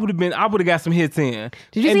gonna lie, I would have got some hits in.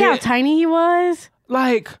 Did you see how tiny he was?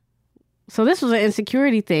 Like. So this was an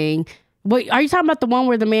insecurity thing. Wait, are you talking about the one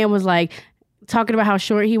where the man was like talking about how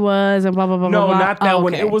short he was and blah, blah, blah, no, blah? No, not that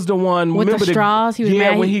one. It was the one. With the straws? He was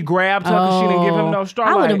mad. When he grabbed her because she didn't give him no straw.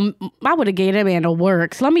 I would have gave that man a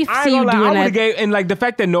work. So let me see you doing that. And like the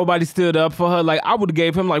fact that nobody stood up for her, like I would have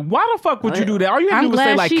gave him like, why the fuck would you do that? All you had to do was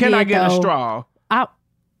say like, can I get a straw?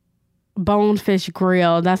 Bonefish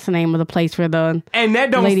Grill. That's the name of the place where the and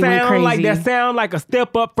that don't sound like that. Sound like a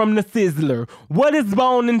step up from the Sizzler. What is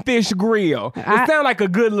Bone and Fish Grill? It sound like a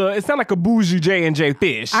good little. It sound like a bougie J&J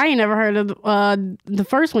fish. I ain't never heard of the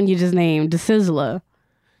first one you just named, the Sizzler.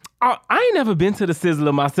 I ain't never been to the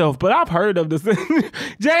Sizzler myself, but I've heard of the Sizzler.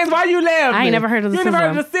 James, why you laughing? I ain't never heard of the Sizzler. You never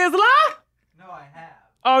heard of the Sizzler? No, I have.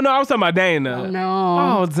 Oh no, I was talking about Dana. Oh, no.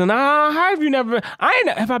 Oh, Dana, how have you never?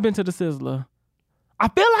 Have I been to the Sizzler? I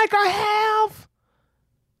feel like I have.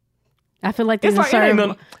 I feel like they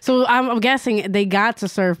serve. So I'm guessing they got to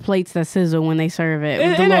serve plates that sizzle when they serve it.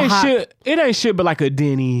 It ain't shit, but like a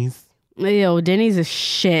Denny's. Yo, Denny's is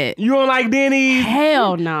shit. You don't like Denny's?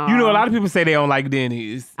 Hell no. You know, a lot of people say they don't like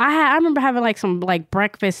Denny's. I remember having like some like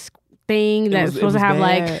breakfast thing that's supposed to have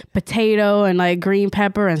like potato and like green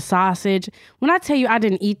pepper and sausage. When I tell you I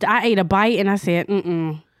didn't eat, I ate a bite and I said,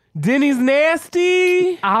 Denny's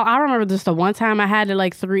nasty. I remember this the one time I had it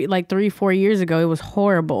like 3-4 years ago. It was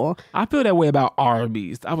horrible. I feel that way about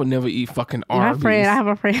Arby's. I would never eat fucking Arby's. I have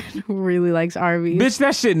a friend who really likes Arby's. Bitch,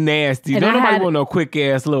 that shit nasty. Don't nobody want no quick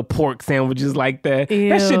ass little pork sandwiches like that. Ew.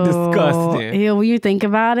 That shit disgusting. Ew, when you think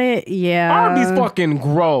about it, yeah. Arby's fucking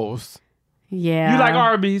gross. Yeah. You like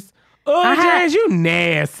Arby's? Oh, James, you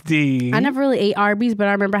nasty. I never really ate Arby's, but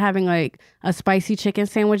I remember having like a spicy chicken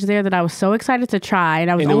sandwich there that I was so excited to try. And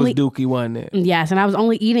it was dookie, wasn't it? Yes, and I was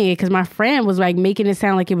only eating it because my friend was like making it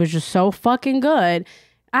sound like it was just so fucking good.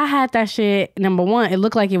 I had that shit. Number one, it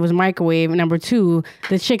looked like it was microwave. Number two,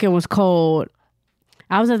 the chicken was cold.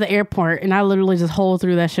 I was at the airport and I literally just holed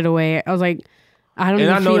through that shit away. I was like, I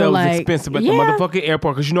know that was expensive at the motherfucking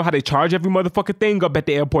airport because you know how they charge every motherfucking thing up at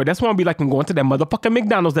the airport. That's why I'll be like, I'm going to that motherfucking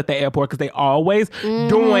McDonald's at the airport because they always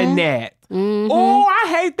doing that. Oh, I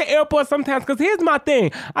hate the airport sometimes because here's my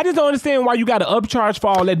thing. I just don't understand why you got to upcharge for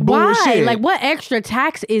all that bullshit. Why? Like, what extra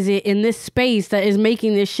tax is it in this space that is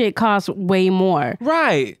making this shit cost way more?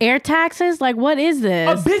 Right. Air taxes? Like, what is this?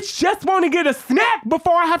 A bitch just want to get a snack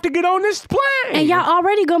before I have to get on this plane. And y'all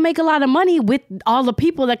already gonna make a lot of money with all the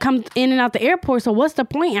people that come in and out the airport. So what's the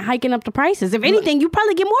point in hiking up the prices? If anything, you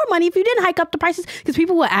probably get more money if you didn't hike up the prices because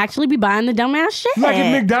people will actually be buying the dumbass shit. Like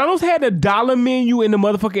if McDonald's had a dollar menu in the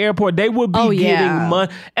motherfucking airport, they would be getting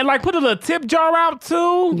money. And like put a little tip jar out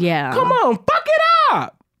too. Yeah. Come on, fuck it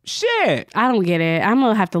up. Shit. I don't get it. I'm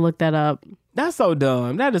gonna have to look that up. That's so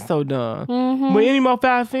dumb. That is so dumb. Mm-hmm. But any more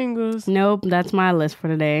five fingers? Nope, that's my list for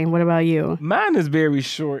today. What about you? Mine is very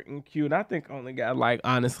short and cute. I think I only got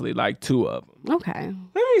honestly two of them. Okay.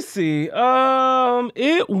 Let me see.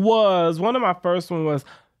 It was one of my first one was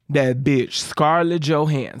that bitch Scarlett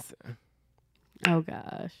Johansson. Oh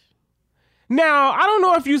gosh. Now, I don't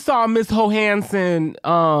know if you saw Miss Johansson.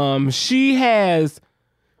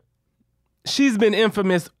 She's been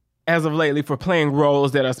infamous as of lately for playing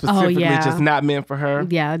roles that are specifically just not meant for her.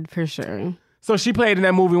 Yeah, for sure. So she played in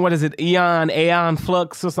that movie, what is it, Aeon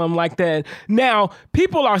Flux or something like that. Now,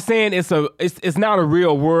 people are saying it's not a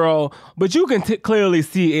real world, but you can clearly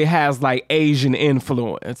see it has Asian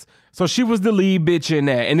influence. So she was the lead bitch in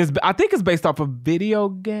that. And I think it's based off a video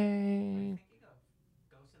game.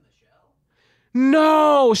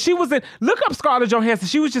 No, she was in. Look up Scarlett Johansson.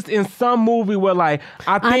 She was just in some movie where I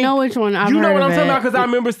know which one. You know what I'm talking about because I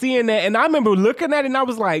remember seeing that and I remember looking at it and I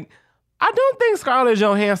was like, I don't think Scarlett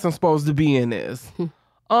Johansson's supposed to be in this.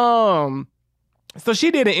 So she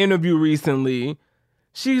did an interview recently.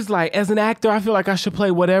 She's like, as an actor, I feel like I should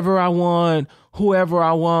play whatever I want, whoever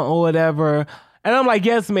I want, or whatever. And I'm like,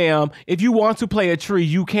 yes, ma'am. If you want to play a tree,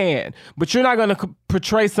 you can, but you're not gonna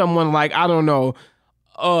portray someone like I don't know.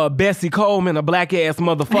 Bessie Coleman, a black ass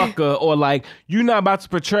motherfucker, or you're not about to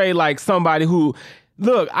portray somebody who,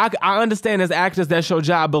 look, I understand as actors that's your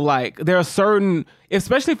job, but there are certain,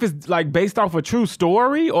 especially if it's based off a true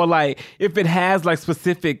story or if it has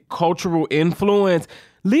specific cultural influence,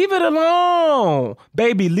 leave it alone,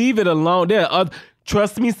 baby, leave it alone.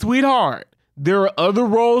 Trust me, sweetheart, there are other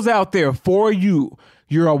roles out there for you.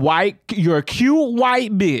 You're a cute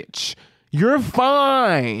white bitch. You're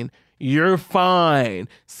fine. You're fine.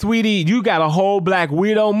 Sweetie, you got a whole Black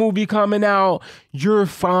Widow movie coming out. You're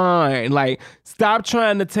fine. Stop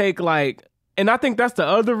trying to take and I think that's the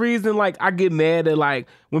other reason I get mad at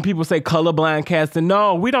when people say colorblind casting.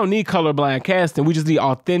 No, we don't need colorblind casting. We just need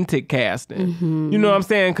authentic casting. Mm-hmm. You know what I'm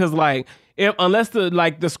saying? Cause unless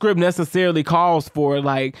the script necessarily calls for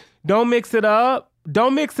it, don't mix it up.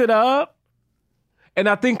 Don't mix it up. And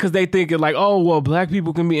I think because they think it oh, well, black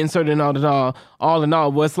people can be inserted in all in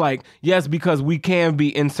all. Well, it's yes, because we can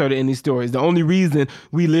be inserted in these stories. The only reason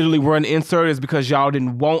we literally weren't inserted is because y'all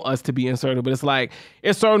didn't want us to be inserted. But it's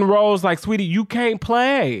it's certain roles sweetie, you can't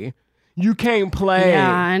play. You can't play.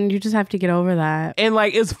 Yeah, and you just have to get over that. And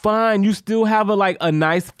it's fine. You still have a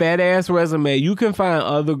nice fat ass resume. You can find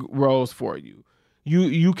other roles for you.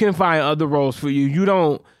 You can find other roles for you. You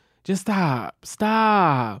don't just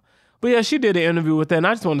stop. But yeah, she did an interview with that, and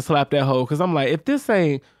I just want to slap that hoe because I'm like, if this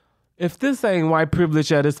ain't white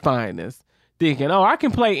privilege at its finest, thinking, oh, I can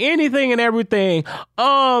play anything and everything,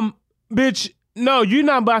 bitch, no, you're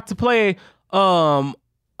not about to play a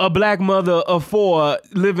black mother of four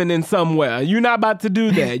living in somewhere. You're not about to do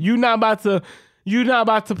that. You're not about to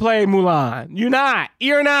play Mulan. You're not,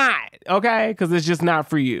 okay? Because it's just not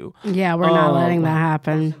for you. Yeah, we're not letting that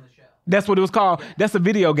happen. That's what it was called. That's a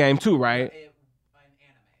video game too, right?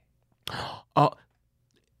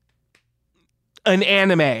 An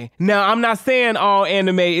anime. Now, I'm not saying all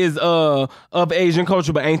anime is of Asian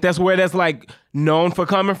culture, but ain't that's where that's known for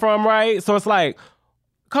coming from, right? So it's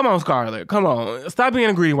come on, Scarlett. Come on. Stop being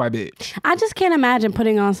a greedy white bitch. I just can't imagine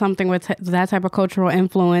putting on something with that type of cultural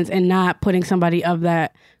influence and not putting somebody of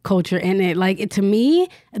that culture in it. To me,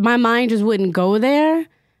 my mind just wouldn't go there.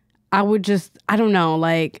 I would just, I don't know.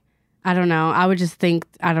 I don't know. I would just think,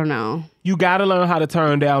 I don't know. You got to learn how to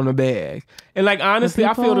turn down the bag. And honestly,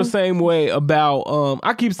 I feel the same way about,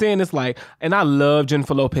 I keep saying this and I love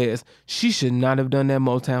Jennifer Lopez. She should not have done that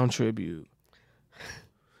Motown tribute.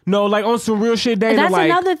 No, on some real shit, Dana. That's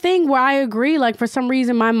another thing where I agree. For some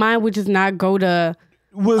reason, my mind would just not go to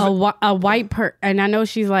a white person. And I know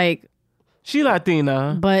she's she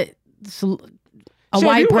Latina. But a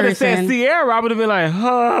white person. If you said Sierra, I would have been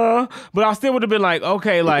huh? But I still would have been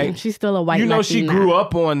okay, she's still a white Latina. She grew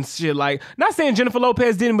up on shit not saying Jennifer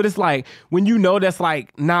Lopez didn't, but it's when you know that's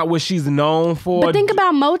not what she's known for. But think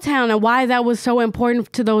about Motown and why that was so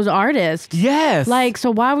important to those artists. Yes. So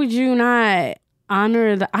why would you not?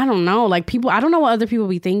 honor the, I don't know, like people, I don't know what other people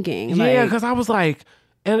be thinking. Yeah, because I was like,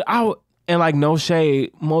 and like no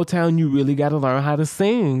shade, Motown, you really got to learn how to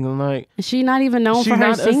sing. And like, she's not even known for her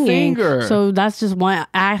not singing. A singer. So that's just one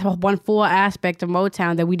full aspect of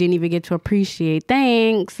Motown that we didn't even get to appreciate.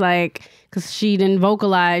 Thanks, like, because she didn't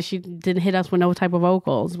vocalize, she didn't hit us with no type of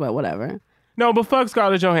vocals, but whatever. No, but fuck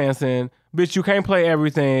Scarlett Johansson, bitch. You can't play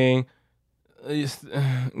everything.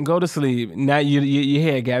 Go to sleep. Now your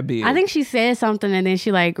head got big. I think she said something and then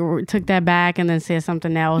she like took that back and then said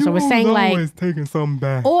something else. So we're saying like taking something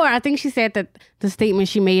back. Or I think she said that the statement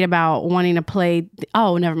she made about wanting to play.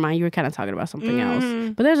 Oh, never mind. You were kind of talking about something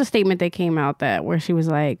else. But there's a statement that came out that where she was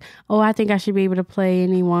like, "Oh, I think I should be able to play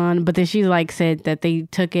anyone." But then she like said that they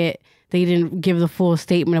took it. They didn't give the full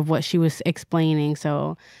statement of what she was explaining.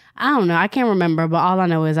 So I don't know. I can't remember, but all I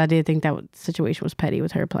know is I did think that situation was petty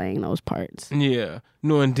with her playing those parts. Yeah.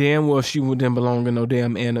 Knowing damn well she wouldn't belong in no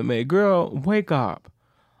damn anime. Girl, wake up.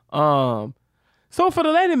 So for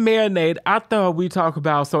the Lady Marinade, I thought we talk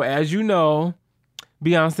about, so as you know,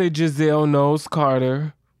 Beyonce Giselle Knowles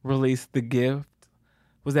Carter released The Gift.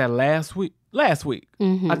 Was that last week? Last week.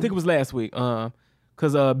 Mm-hmm. I think it was last week. Because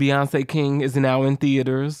Beyonce King is now in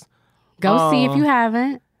theaters. Go see if you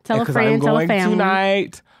haven't. Tell a friend, tell a family.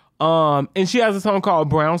 Tonight. And she has a song called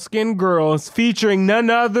Brown Skin Girls featuring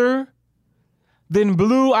none other than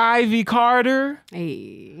Blue Ivy Carter.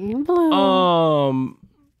 Hey, Blue.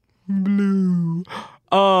 Blue.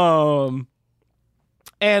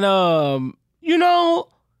 And you know,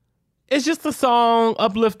 it's just a song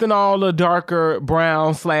uplifting all the darker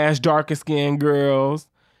brown / darker skinned girls.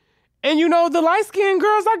 And you know, the light-skinned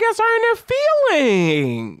girls, I guess, are in their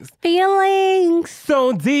feelings. Feelings.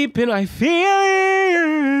 So deep in my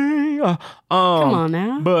feelings. Come on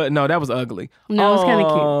now. But no, that was ugly. No, it's kind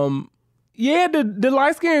of cute. Yeah, the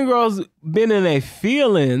light-skinned girls been in their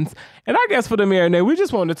feelings. And I guess for the marinade, we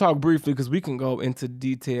just wanted to talk briefly because we can go into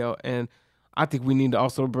detail. And I think we need to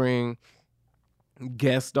also bring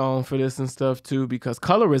guests on for this and stuff too, because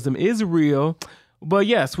colorism is real. But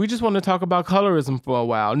yes, we just want to talk about colorism for a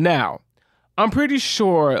while. Now, I'm pretty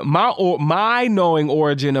sure my knowing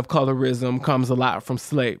origin of colorism comes a lot from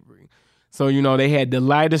slavery. So, you know, they had the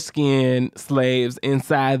lighter skinned slaves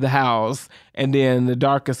inside the house and then the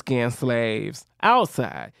darker skinned slaves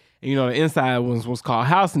outside. And, you know, the inside ones was called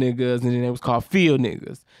house niggas and then it was called field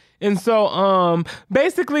niggas. And so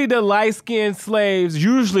basically the light skinned slaves,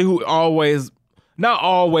 usually who always, not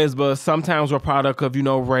always, but sometimes were product of, you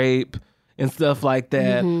know, rape and stuff like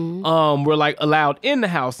that, were like allowed in the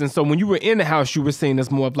house. And so when you were in the house, you were seen as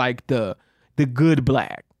more of like the good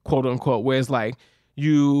black, quote unquote, whereas like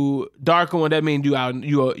you darker one, that means you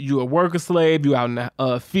a worker slave, you out in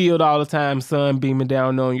the field all the time, sun beaming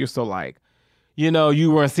down on you. So like, you know, you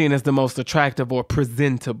weren't seen as the most attractive or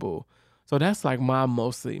presentable. So that's like my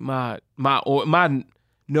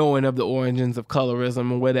knowing of the origins of colorism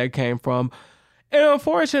and where that came from. And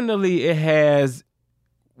unfortunately, it has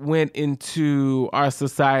went into our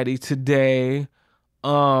society today.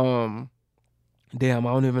 Damn,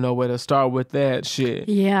 I don't even know where to start with that shit.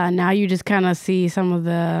 Yeah, now you just kind of see some of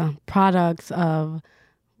the products of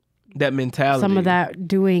that mentality. Some of that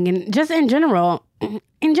doing, and just in general,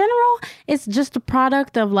 it's just a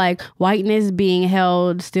product of like whiteness being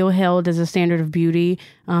still held as a standard of beauty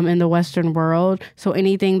in the Western world. So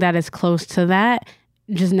anything that is close to that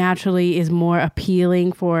just naturally is more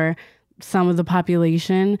appealing for some of the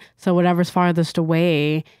population. So whatever's farthest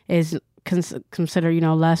away is considered, you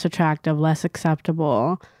know, less attractive, less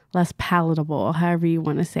acceptable, less palatable, however you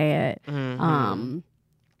want to say it. Mm-hmm.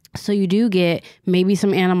 So you do get maybe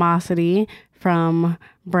some animosity from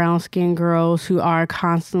brown skinned girls who are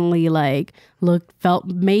constantly like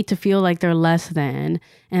made to feel like they're less than.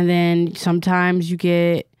 And then sometimes you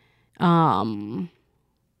get and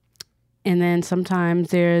then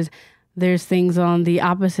sometimes there's things on the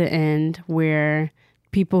opposite end where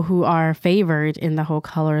people who are favored in the whole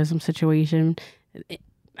colorism situation,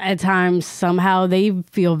 at times somehow they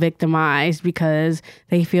feel victimized because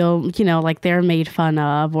they feel, you know, like they're made fun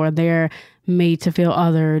of or they're made to feel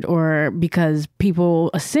othered, or because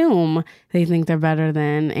people assume they think they're better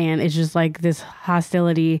than, and it's just like this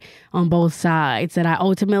hostility on both sides that I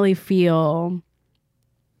ultimately feel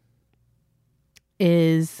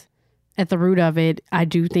is at the root of it. I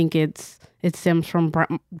do think it stems from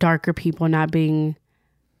darker people not being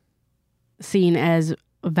seen as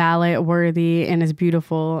valid, worthy, and as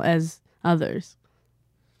beautiful as others.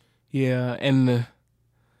 Yeah, and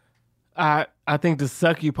I think the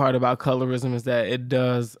sucky part about colorism is that it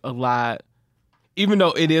does a lot, even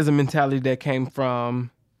though it is a mentality that came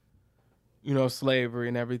from, you know, slavery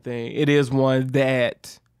and everything, it is one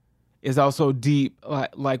that is also deep,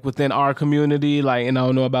 like within our community. Like, and I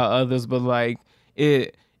don't know about others, but like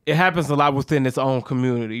it happens a lot within its own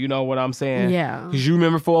community. You know what I'm saying? Yeah. Because you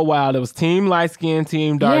remember for a while there was team light skin,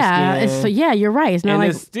 team dark skin. Yeah, you're right. It's not and like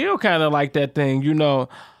it's still kind of like that thing, you know.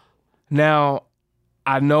 Now,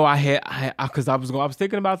 I know because I was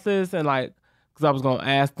thinking about this, and like, because I was gonna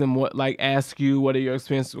ask you what are your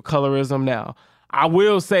experiences with colorism. Now, I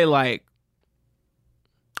will say like,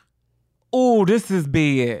 oh, this is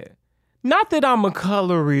bad. Not that I'm a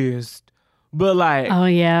colorist, but like, oh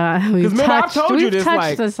yeah, we've touched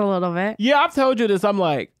this a little bit. Yeah, I've told you this. I'm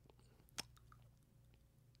like,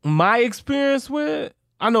 my experience with,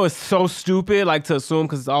 I know it's so stupid, like to assume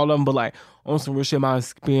because it's all of them, but like on some real shit, my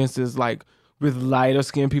experiences like with lighter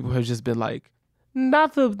skinned people have just been like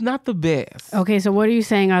not the best. Okay, so what are you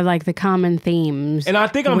saying are like the common themes? And I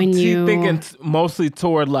think I'm thinking mostly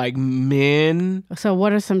toward like men. So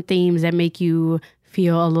what are some themes that make you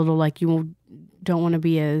feel a little like you don't want to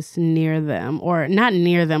be as near them, or not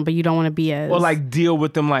near them, but you don't want to be as, or like deal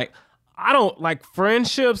with them? Like, I don't like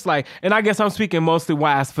friendships, like, and I guess I'm speaking mostly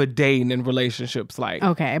wise for dating and relationships, like.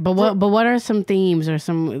 Okay, but what are some themes or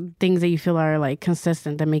some things that you feel are like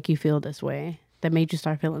consistent that make you feel this way, that made you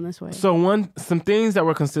start feeling this way? So some things that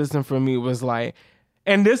were consistent for me was like,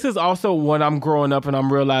 and this is also when I'm growing up and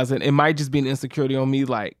I'm realizing it might just be an insecurity on me,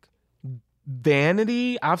 like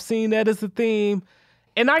vanity. I've seen that as a theme.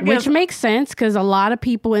 And I guess, which makes sense because a lot of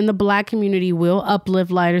people in the Black community will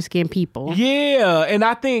uplift lighter skinned people. Yeah, and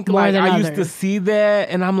I think like I used to see that,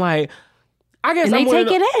 and I'm like, I guess, and they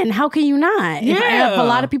take it in. How can you not? Yeah, if a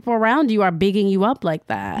lot of people around you are bigging you up like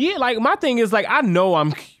that. Yeah, like my thing is like I know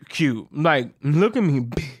I'm cute. Like, look at me,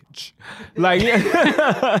 bitch. Like,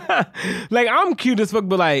 like I'm cute as fuck,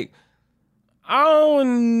 but like, I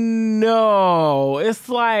don't know. It's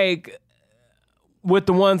like with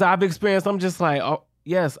the ones I've experienced, I'm just like, oh.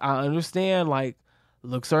 Yes, I understand, like,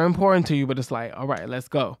 looks are important to you, but it's like, all right, let's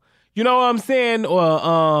go. You know what I'm saying?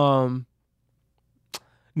 Or,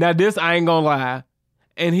 now this, I ain't gonna lie.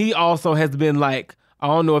 And he also has been like, I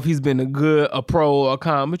don't know if he's been a pro or a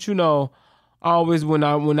con, but you know, always when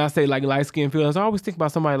I say like light skin feelings, I always think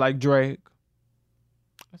about somebody like Drake.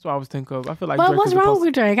 That's what I always think of. I feel like Drake. But what's wrong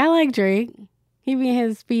with Drake? I like Drake. He be in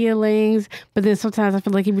his feelings, but then sometimes I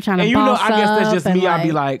feel like he be trying to boss up. And you know, I guess that's just me. I'd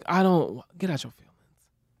be like, I don't, get out your feelings.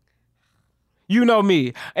 You know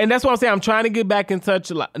me. And that's what I'm saying. I'm trying to get back in touch,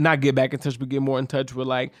 like, not get back in touch, but get more in touch with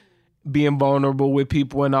like being vulnerable with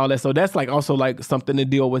people and all that. So that's like also like something to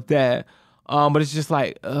deal with that. But it's just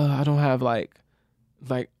like, I don't have like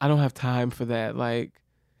I don't have time for that. Like,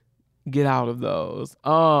 get out of those.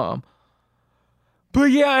 But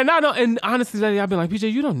yeah, and honestly, lately, I've been like,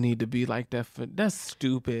 PJ, you don't need to be like that. That's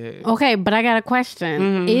stupid. Okay, but I got a question.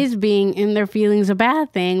 Mm-hmm. Is being in their feelings a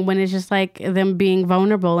bad thing when it's just like them being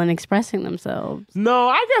vulnerable and expressing themselves? No,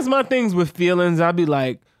 I guess my things with feelings, I'd be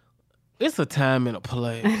like, it's a time and a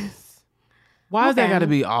place. Why does that got to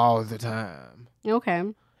be all the time? Okay.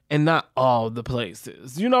 And not all the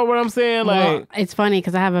places. You know what I'm saying? Like, well, it's funny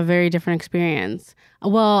because I have a very different experience.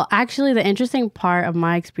 Well, actually, the interesting part of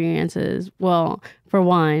my experience is, well, for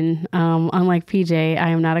one, unlike PJ, I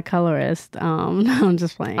am not a colorist. I'm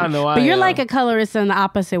just playing. I know, but you're like a colorist in the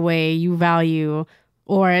opposite way. You value,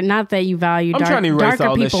 or not that you value darker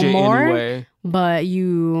people more, anyway. But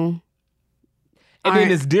you. And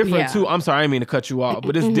then it's different too. I'm sorry, I didn't mean to cut you off,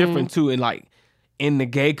 but it's different too in the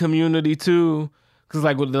gay community too. Because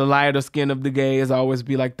like with the lighter skin of the gays always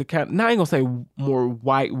be like the kind, now I ain't gonna say more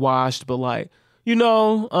whitewashed, but like, you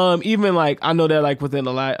know, even like I know that like within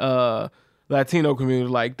the Latino community,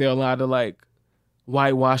 like there are a lot of like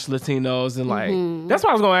whitewashed Latinos and like that's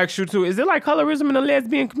why I was gonna ask you too. Is it like colorism in the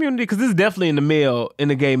lesbian community? Because it's definitely in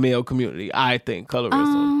the gay male community. I think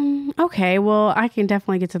colorism. Okay, well I can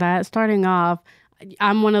definitely get to that. Starting off,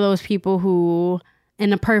 I'm one of those people who,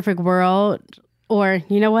 in a perfect world. Or,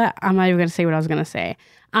 you know what? I'm not even going to say what I was going to say.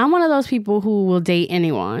 I'm one of those people who will date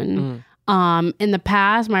anyone. In the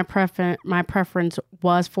past, my preference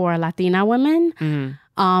was for Latina women.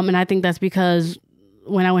 And I think that's because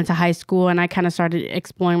when I went to high school and I kind of started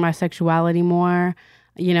exploring my sexuality more,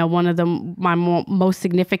 you know, one of my most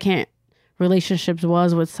significant relationships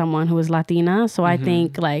was with someone who was Latina. So I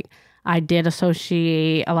think like I did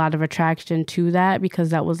associate a lot of attraction to that because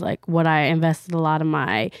that was like what I invested a lot of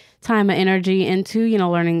my time and energy into, you know,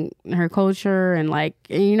 learning her culture and like,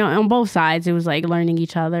 you know, on both sides, it was like learning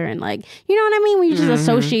each other and like, you know what I mean? We just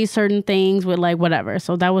associate certain things with like whatever.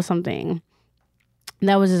 So that was something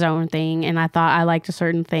that was his own thing, and I thought I liked a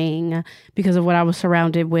certain thing because of what I was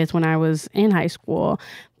surrounded with when I was in high school.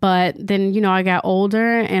 But then, you know, I got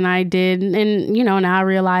older and I did, and, you know, now I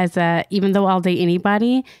realize that even though I'll date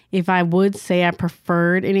anybody, if I would say I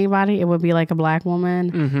preferred anybody, it would be like a black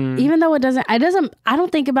woman. Mm-hmm. Even though I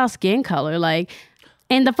don't think about skin color. Like,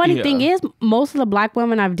 and the funny thing is, most of the black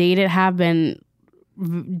women I've dated have been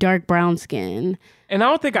dark brown skin. And I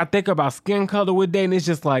don't think I think about skin color with dating. It's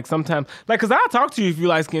just like sometimes, like, because I'll talk to you if you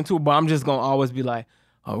like skin too, but I'm just going to always be like,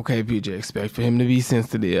 okay, PJ, expect for him to be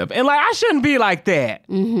sensitive. And like, I shouldn't be like that.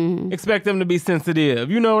 Mm-hmm. Expect him to be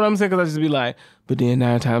sensitive. You know what I'm saying? Because I just be like, but then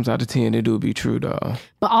 9 times out of 10, it do be true, though.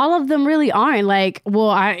 But all of them really aren't. Like,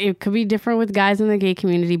 well, it could be different with guys in the gay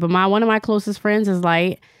community, but one of my closest friends is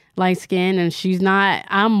light skin, and she's not.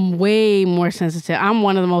 I'm way more sensitive. I'm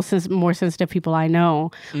one of the more sensitive people I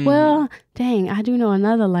know. Mm. Well, dang, I do know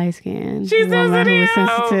another light skin. She's sensitive. Who is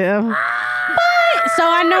sensitive. But, so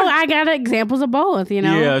I know I got examples of both, you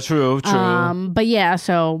know? Yeah, true. But yeah,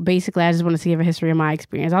 so basically I just wanted to give a history of my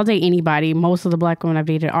experience. I'll date anybody. Most of the black women I've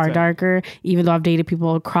dated are darker, even though I've dated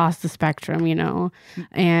people across the spectrum, you know?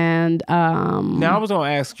 And now I was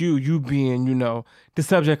going to ask you being, you know, the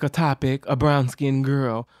subject of topic, a brown-skinned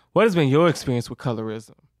girl, what has been your experience with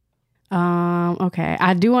colorism? Okay.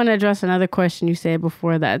 I do want to address another question you said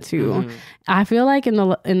before that too. Mm-hmm. I feel like in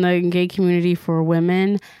the gay community for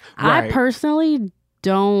women, right. I personally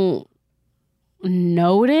don't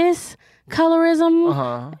notice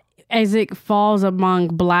colorism as it falls among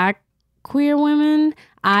black queer women.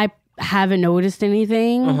 I haven't noticed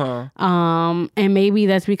anything. And maybe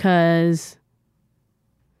that's because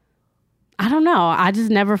I don't know. I just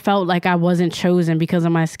never felt like I wasn't chosen because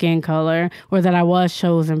of my skin color or that I was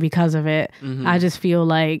chosen because of it. Mm-hmm. I just feel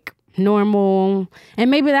like normal. And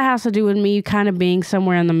maybe that has to do with me kind of being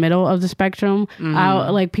somewhere in the middle of the spectrum.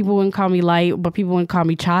 Mm-hmm. Like people wouldn't call me light, but people wouldn't call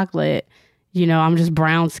me chocolate. You know, I'm just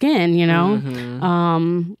brown skin, you know?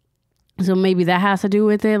 Mm-hmm. So maybe that has to do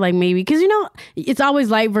with it. Like maybe, because, you know, it's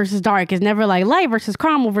always light versus dark. It's never like light versus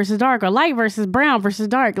caramel versus dark or light versus brown versus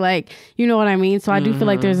dark. Like, you know what I mean? So I do feel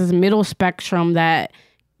like there's this middle spectrum that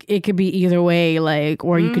it could be either way, like,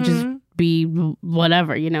 or you could just be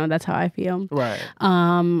whatever, you know, that's how I feel. Right.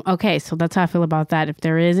 Okay. So that's how I feel about that. If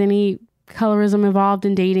there is any colorism involved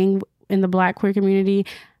in dating in the black queer community,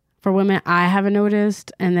 for women, I haven't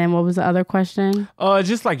noticed. And then what was the other question?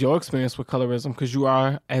 Just like your experience with colorism, because you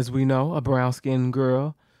are, as we know, a brown-skinned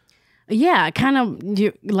girl. Yeah, kind of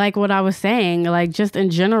like what I was saying. Like just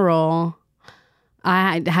in general,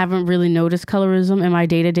 I haven't really noticed colorism in my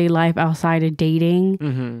day-to-day life outside of dating.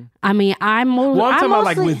 Mm-hmm. I mean, I'm talking about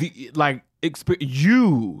like with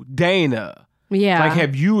you, Dana. Yeah. Like,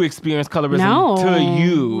 have you experienced colorism to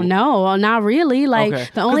you? No, not really.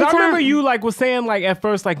 Like, the only time... I remember you, like, was saying, like, at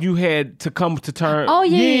first, like, you had to come to terms... Oh,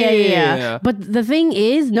 yeah. But the thing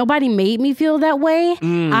is, nobody made me feel that way.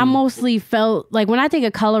 I mostly felt... Like, when I think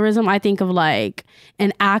of colorism, I think of, like,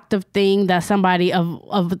 an active thing that somebody...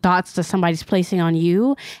 Of thoughts that somebody's placing on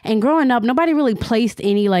you. And growing up, nobody really placed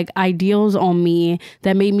any, like, ideals on me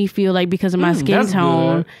that made me feel like because of my skin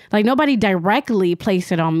tone. Good. Like, nobody directly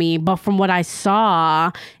placed it on me. But from what I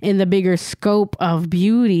saw in the bigger scope of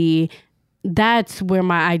beauty, that's where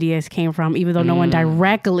my ideas came from, even though no one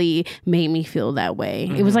directly made me feel that way.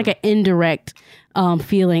 It was like an indirect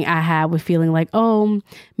feeling I had with feeling like, oh,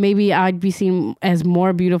 maybe I'd be seen as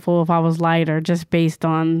more beautiful if I was lighter, just based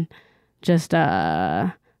on just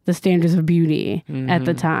the standards of beauty at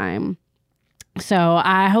the time. So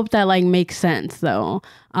I hope that like makes sense though.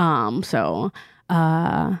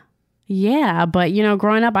 Yeah, but, you know,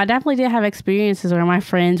 growing up, I definitely did have experiences where my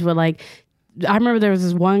friends were like, I remember there was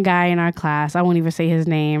this one guy in our class, I won't even say his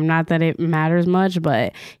name, not that it matters much,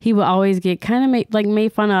 but he would always get kind of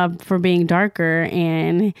made fun of for being darker,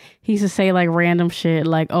 and he used to say like random shit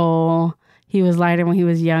like, oh, he was lighter when he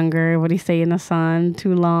was younger. What he stayed in the sun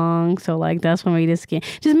too long. So like that's what made his skin.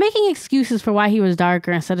 Just making excuses for why he was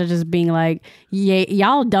darker instead of just being like, yeah,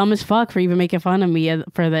 y'all dumb as fuck for even making fun of me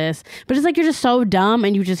for this. But it's like you're just so dumb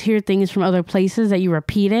and you just hear things from other places that you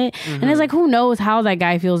repeat it. And it's like, who knows how that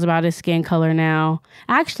guy feels about his skin color now.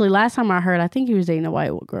 Actually, last time I heard, I think he was dating a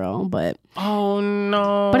white girl, but... Oh,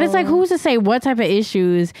 no. But it's like, who's to say what type of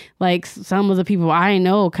issues like some of the people I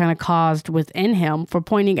know kind of caused within him for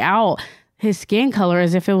pointing out his skin color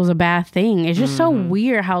as if it was a bad thing. It's just so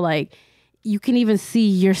weird how like you can even see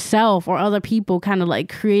yourself or other people kind of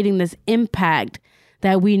like creating this impact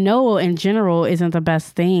that we know in general isn't the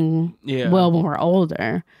best thing. Yeah. Well, when we're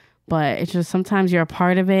older, but it's just sometimes you're a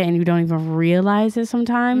part of it and you don't even realize it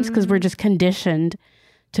sometimes because we're just conditioned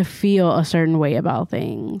to feel a certain way about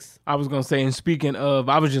things. I was going to say, and speaking of,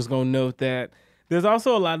 I was just going to note that There's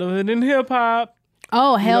also a lot of it in hip hop.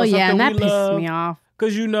 Oh, hell yeah. And that something we pisses love. me off.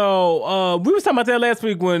 Cause we was talking about that last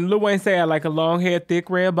week when Lil Wayne said like a long hair, thick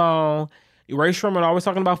red bone. Ray Sherman always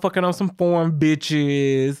talking about fucking on some foreign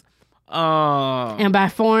bitches. And by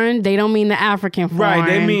foreign, they don't mean the African foreign. Right,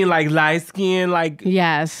 they mean like light skin, like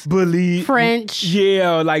yes, bully, French,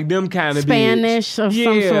 yeah, like them kind of Spanish bitch. of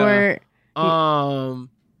some sort.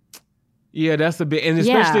 Yeah, that's a bit, and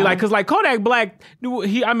especially like, cause like Kodak Black,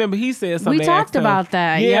 I remember he said something. We talked about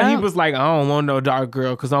that. Yeah, he was like, I don't want no dark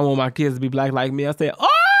girl, cause I don't want my kids to be black like me. I said,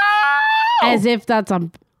 oh, as if that's a.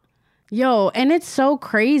 Yo, and it's so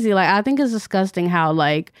crazy. Like, I think it's disgusting how,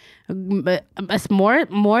 like, it's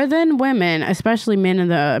more than women, especially men in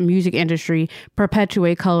the music industry,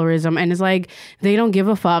 perpetuate colorism. And it's like, they don't give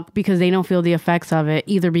a fuck because they don't feel the effects of it,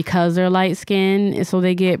 either because they're light skinned, so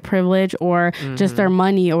they get privilege, or just their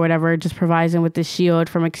money or whatever just provides them with the shield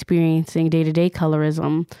from experiencing day-to-day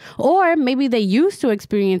colorism. Or maybe they used to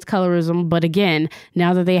experience colorism, but again,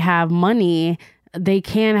 now that they have money, they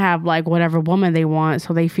can have like whatever woman they want,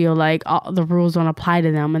 so they feel like the rules don't apply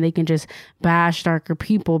to them and they can just bash darker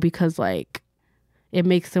people because like it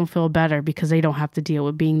makes them feel better because they don't have to deal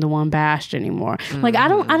with being the one bashed anymore. Like I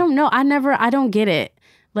don't know. I don't get it.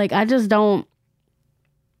 Like I just don't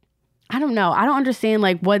know. I don't understand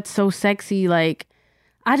like what's so sexy. Like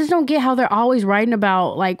I just don't get how they're always writing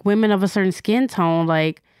about like women of a certain skin tone.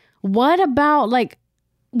 Like what about like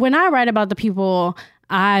when I write about the people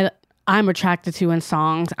I'm attracted to in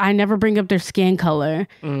songs, I never bring up their skin color.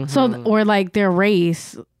 So or like their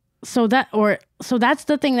race. So that's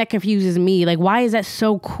the thing that confuses me. Like why is that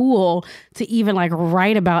so cool to even like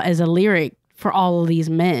write about as a lyric for all of these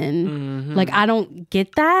men? Like I don't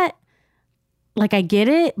get that. Like I get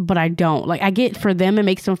it, but I don't. Like I get for them it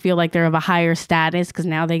makes them feel like they're of a higher status because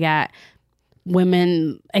now they got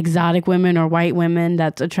women, exotic women or white women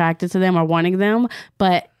that's attracted to them or wanting them.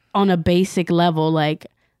 But on a basic level, like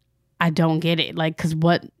I don't get it. Like, cause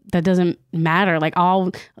that doesn't matter. Like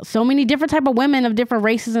so many different type of women of different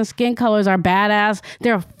races and skin colors are badass.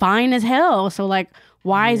 They're fine as hell. So like,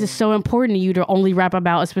 why is it so important to you to only rap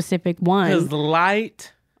about a specific one? Cause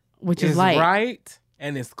light, which is light, right,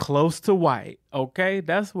 and it's close to white. Okay,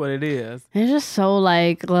 that's what it is. It's just so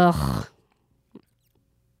like, ugh.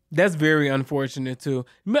 That's very unfortunate too.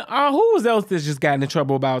 Who was else that just got in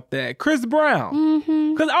trouble about that? Chris Brown.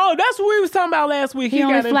 Cause that's what we was talking about last week. He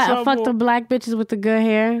only got in trouble. Fucked the black bitches with the good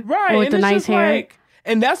hair, right? Or with and the it's nice just hair. Like,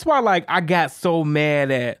 and that's why like I got so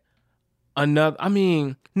mad at another. I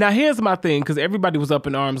mean, now here's my thing, because everybody was up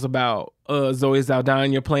in arms about Zoe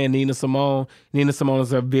Saldana playing Nina Simone. Nina Simone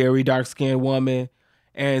is a very dark skinned woman.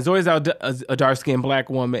 And Zoe Saldana is a dark-skinned black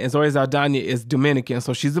woman, and Zoe Saldana is Dominican,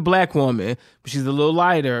 so she's a black woman, but she's a little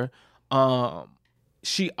lighter.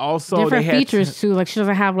 She also different features too. Like she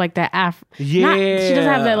doesn't have like that she doesn't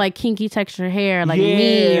have that like kinky texture hair like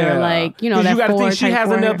me, or like that. You gotta think she has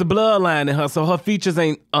hair. another bloodline in her, so her features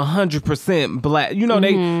ain't 100% black.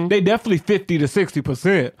 They definitely 50 to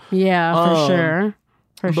 60%. Yeah, for sure.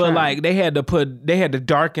 But like they had to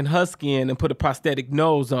darken her skin and put a prosthetic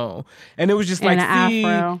nose on, and it was just like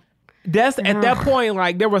afro. That's at that point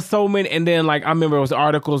like there were so many, and then like I remember it was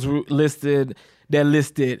articles listed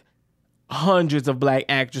hundreds of black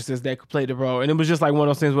actresses that could play the role, and it was just like one of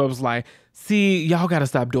those things where it was like, see, y'all got to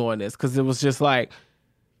stop doing this, because it was just like.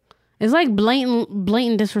 It's like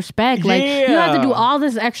blatant disrespect. Like you have to do all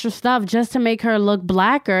this extra stuff just to make her look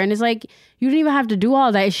blacker. And it's like, you don't even have to do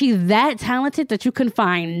all that. Is she that talented that you can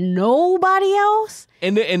find nobody else?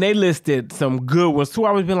 And they listed some good ones too.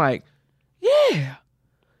 I was been like, yeah.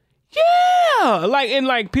 Like, and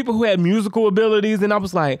like people who had musical abilities. And I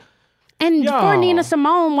was like, and for Nina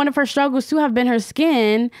Simone, one of her struggles to have been her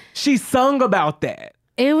skin. She sung about that.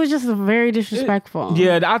 It was just very disrespectful.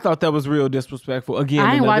 I thought that was real disrespectful. Again,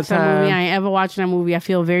 I ain't watched that movie. I ain't ever watched that movie. I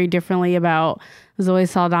feel very differently about Zoe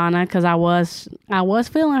Saldana because I was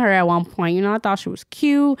feeling her at one point. I thought she was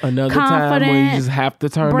cute, another confident, time when you just have to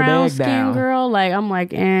turn the bag down. Brown skin girl. Like I'm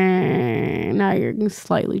like, now you're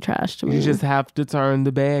slightly trash to me. You just have to turn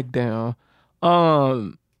the bag down.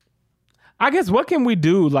 I guess what can we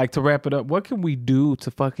do, like, to wrap it up? What can we do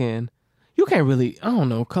to fucking... You can't really... I don't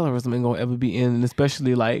know. Colorism ain't gonna ever be in,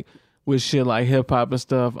 especially, like, with shit like hip-hop and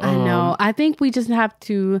stuff. I know. I think we just have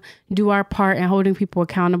to do our part in holding people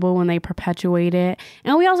accountable when they perpetuate it.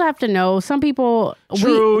 And we also have to know some people...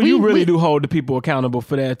 True. You really do hold the people accountable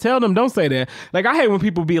for that. Tell them, don't say that. Like, I hate when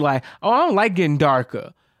people be like, oh, I don't like getting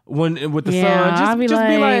darker with the sun. Just be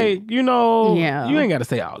like, you ain't got to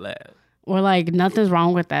say all that. Or like nothing's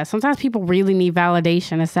wrong with that. Sometimes people really need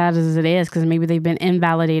validation, as sad as it is, because maybe they've been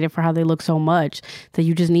invalidated for how they look so much that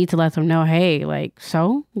you just need to let them know, hey, like,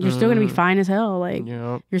 so you're still gonna be fine as hell. Like,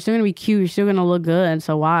 you're still gonna be cute. You're still gonna look good.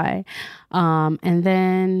 So why? And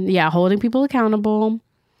then holding people accountable.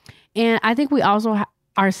 And I think we also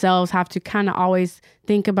ourselves have to kind of always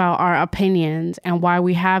think about our opinions and why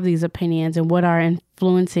we have these opinions and what are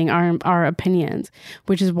influencing our opinions,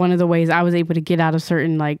 which is one of the ways I was able to get out of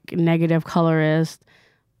certain like negative colorist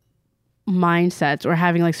mindsets or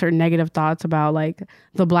having like certain negative thoughts about like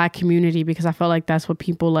the Black community, because I felt like that's what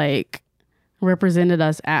people like represented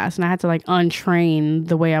us as, and I had to like untrain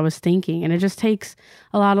the way I was thinking, and it just takes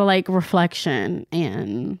a lot of like reflection.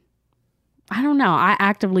 And I don't know, I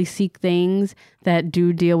actively seek things that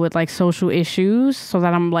do deal with like social issues so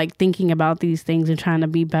that I'm like thinking about these things and trying to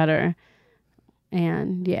be better.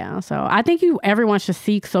 And so I think everyone should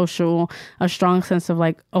seek a strong sense of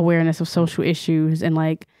like awareness of social issues and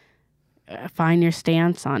like find your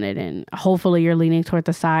stance on it. And hopefully you're leaning toward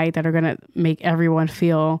the side that are going to make everyone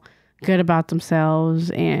feel good about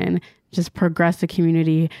themselves and just progress the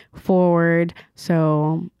community forward.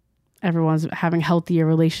 So everyone's having healthier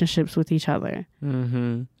relationships with each other.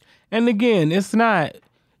 Mm-hmm. And again, it's not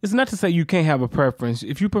to say you can't have a preference.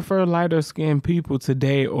 If you prefer lighter skinned people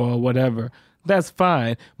today or whatever, that's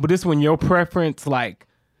fine. But it's when your preference like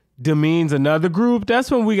demeans another group, that's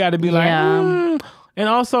when we got to be like, And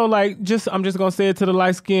also, like, I'm just gonna say it to the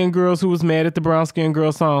light skinned girls who was mad at the brown skinned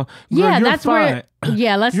girl song. Girl, that's fine.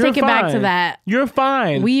 where. Let's take it back to that. You're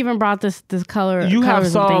fine. We even brought this color. You have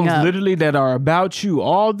songs literally that are about you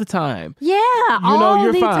all the time. Yeah,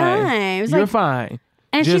 you're fine. Times. You're fine.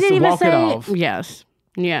 And just she didn't even walk it off.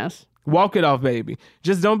 Yes. Walk it off, baby.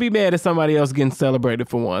 Just don't be mad at somebody else getting celebrated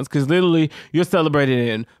for once, because literally you're celebrated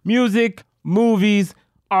in music, movies,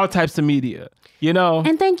 all types of media. You know?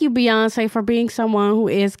 And thank you, Beyonce, for being someone who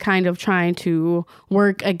is kind of trying to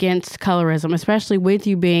work against colorism, especially with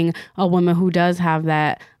you being a woman who does have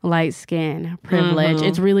that light skin privilege. Mm-hmm.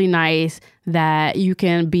 It's really nice that you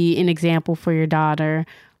can be an example for your daughter.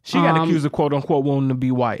 She got accused of quote unquote wanting to be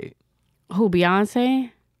white. Who, Beyonce?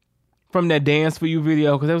 From that Dance For You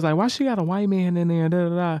video, because it was like, why she got a white man in there? Da,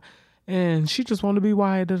 da, da. And she just wanted to be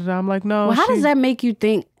white. Da, da, da. I'm like, no. Well, how does that make you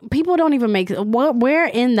think? People don't even make where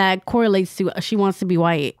in that correlates to she wants to be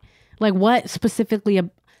white. Like, what specifically?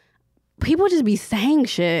 People just be saying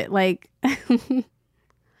shit like, I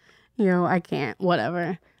can't.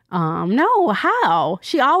 Whatever. No, how?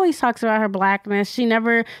 She always talks about her blackness. She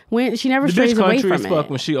never strays away from it. The bitch country as fuck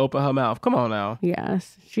when she opened her mouth. Come on now.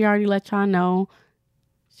 Yes, she already let y'all know.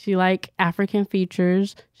 She like African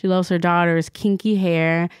features. She loves her daughter's kinky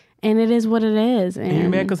hair. And it is what it is. And you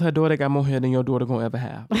mad because her daughter got more hair than your daughter gonna ever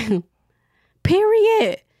have.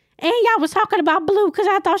 Period. And y'all was talking about Blue because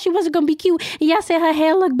I thought she wasn't gonna be cute. And y'all said her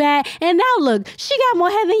hair looked bad. And now look, she got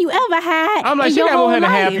more hair than you ever had. I'm like, she got more hair than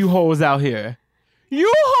half you hoes out here.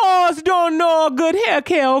 You hoes don't know a good hair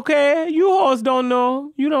care, okay? You hoes don't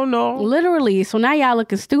know. You don't know. Literally. So now y'all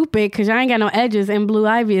looking stupid because y'all ain't got no edges and Blue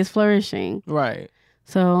Ivy is flourishing. Right.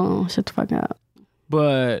 So shut the fuck up.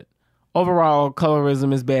 But overall,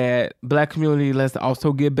 colorism is bad. Black community, let's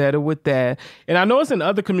also get better with that. And I know it's in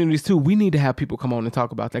other communities too. We need to have people come on and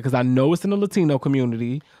talk about that because I know it's in the Latino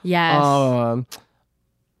community. Yes.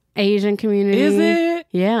 Asian community. Is it?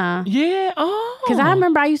 Yeah. Yeah. Oh. Because I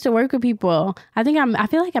remember I used to work with people. I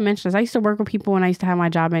feel like I mentioned this. I used to work with people when I used to have my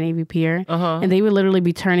job at Navy Pier. And they would literally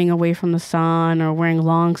be turning away from the sun or wearing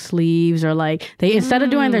long sleeves or like instead of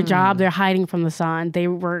doing their job, they're hiding from the sun. They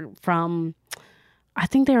were from... I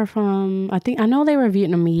know they were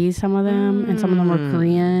Vietnamese, some of them, and some of them were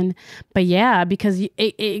Korean. But yeah, because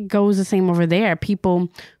it goes the same over there. People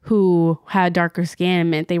who had darker skin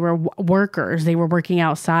meant they were workers. They were working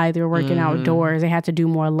outside. They were working outdoors. They had to do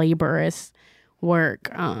more laborious work.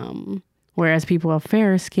 Whereas people of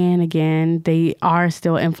fairer skin, again, they are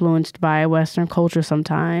still influenced by Western culture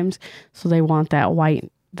sometimes. So they want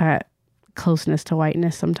that closeness to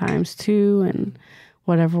whiteness sometimes too. And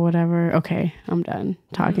whatever. Okay, I'm done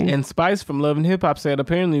talking. And Spice from Love and Hip Hop said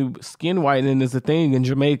apparently skin whitening is a thing in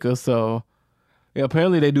Jamaica. So yeah,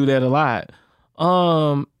 apparently they do that a lot.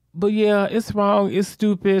 But yeah, it's wrong. It's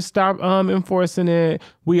stupid. Stop enforcing it.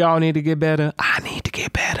 We all need to get better. I need to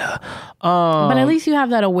get better. But at least you have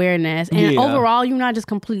that awareness. And overall, you're not just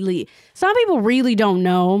completely... Some people really don't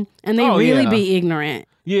know, and they be ignorant.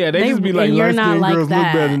 Yeah, they just be like, light-skinned girls look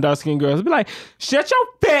better than dark-skinned girls. Be like, shut your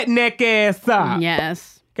fat neck ass up.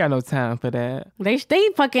 Yes. Got no time for that.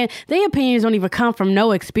 Their opinions don't even come from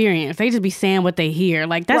no experience. They just be saying what they hear.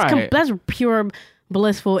 Like, that's pure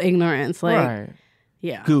blissful ignorance. Like, right.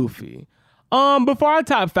 Yeah. Goofy. Before our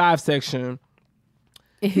top 5 section,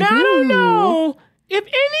 now I don't know if any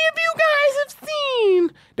of you guys have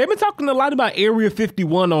seen, they've been talking a lot about Area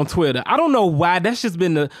 51 on Twitter. I don't know why. That's just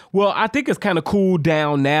been I think it's kind of cooled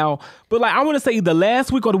down now. But like, I want to say the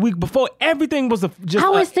last week or the week before, everything was I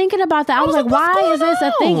was thinking about that. I was like, why is this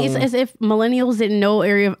a thing? It's as if millennials didn't know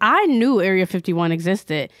I knew Area 51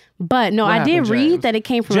 existed. But no, I did read that it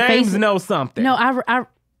came from James knows something. No,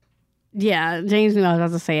 yeah, James knew I was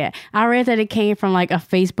about to say it. I read that it came from like a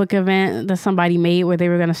Facebook event that somebody made where they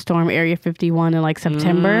were going to storm Area 51 in like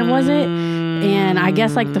September, was it? And I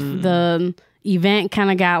guess like the event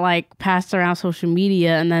kind of got like passed around social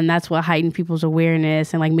media, and then that's what heightened people's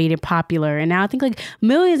awareness and like made it popular. And now I think like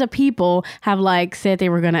millions of people have like said they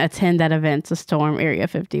were going to attend that event to storm Area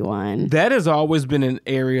 51. That has always been an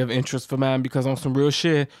area of interest for mine because on some real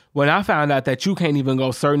shit, when I found out that you can't even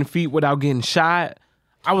go certain feet without getting shot,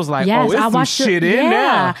 I was like, it's some shit in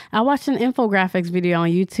there. I watched an infographics video on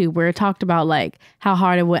YouTube where it talked about like how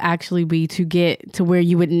hard it would actually be to get to where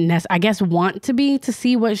you wouldn't, I guess, want to be to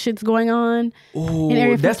see what shit's going on in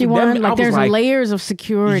Area 51. Like there's layers of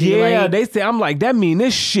security. Yeah, they say, I'm like, that mean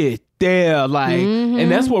this shit there. Like,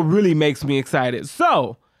 and that's what really makes me excited.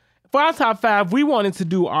 So for our top 5, we wanted to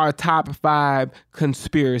do our top 5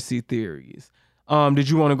 conspiracy theories.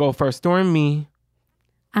 Did you want to go first, or me?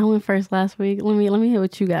 I went first last week. Let me hear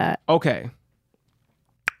what you got. Okay.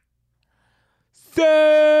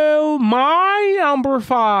 So my number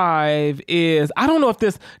 5 is, I don't know if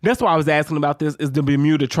that's why I was asking about this, is the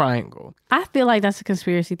Bermuda Triangle. I feel like that's a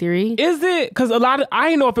conspiracy theory. Is it? Because I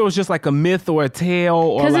didn't know if it was just like a myth or a tale.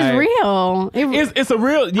 Or because like, it's real. It's a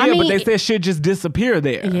real, but they said shit just disappear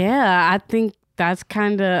there. Yeah, I think that's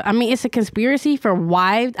kind of, it's a conspiracy for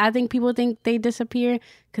why I think people think they disappear.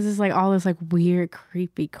 Because it's like all this like weird,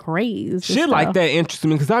 creepy craze. Shit like that interests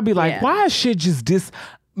me. Because I'd be like, why is shit just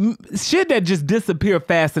shit that just disappear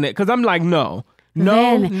fascinating? Because I'm like, no.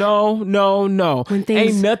 When things,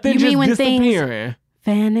 ain't nothing just disappearing.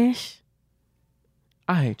 Vanish.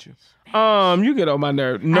 I hate you. You get on my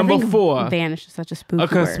nerve. Number 4. Vanish is such a spooky A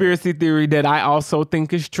conspiracy theory that I also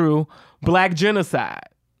think is true. Black genocide.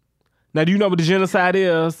 Now, do you know what the genocide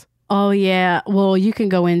is? Oh, yeah. Well, you can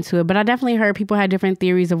go into it. But I definitely heard people had different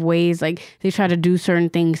theories of ways, like, they try to do certain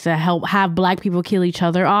things to help have black people kill each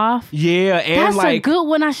other off. Yeah, and that's like... That's a good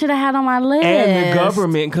one I should have had on my list. And the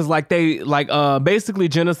government, because, like, basically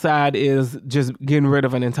genocide is just getting rid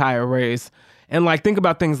of an entire race. And, like, think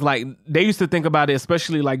about things like, they used to think about it,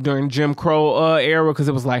 especially, like, during Jim Crow era, because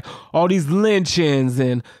it was, like, all these lynchings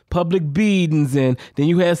and public beatings, and then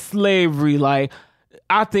you had slavery, like...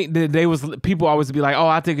 I think that people always be like,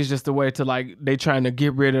 I think it's just a way to like, they trying to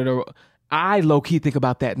get rid of the, I low key think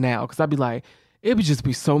about that now. Cause I'd be like, it would just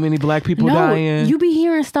be so many black people dying. You be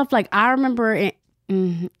hearing stuff like, I remember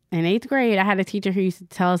in 8th grade, I had a teacher who used to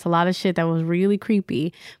tell us a lot of shit that was really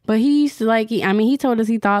creepy. But he used to like, he told us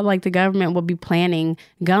he thought like the government would be planting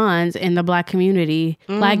guns in the black community.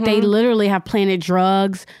 Mm-hmm. Like they literally have planted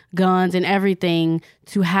drugs, guns, and everything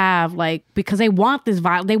to have like, because they want this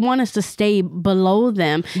violence. They want us to stay below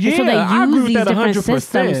them. Yeah, and so they use these different 100%.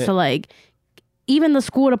 systems to like, even the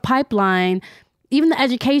school to pipeline, even the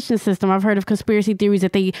education system, I've heard of conspiracy theories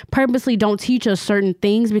that they purposely don't teach us certain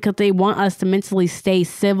things because they want us to mentally stay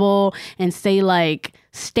civil and stay like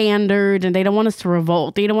standard, and they don't want us to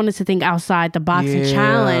revolt. They don't want us to think outside the box and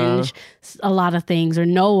challenge a lot of things or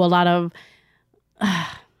know a lot of...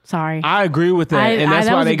 sorry. I agree with that. And that's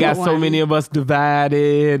why they got so many of us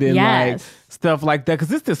divided and like stuff like that.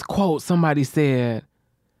 Because it's this quote somebody said.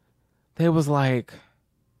 They was like,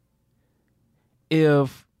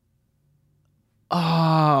 if...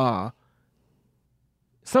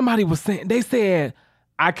 somebody was saying, they said,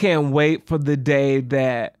 I can't wait for the day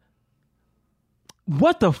that,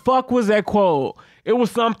 what the fuck was that quote? It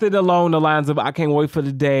was something along the lines of, I can't wait for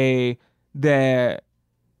the day that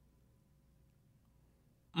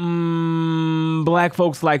black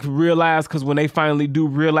folks like realize, because when they finally do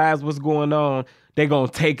realize what's going on, they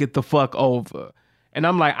gonna take it the fuck over. And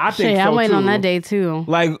I'm like, I think so I'm waiting too. on that day too.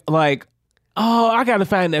 Like, I gotta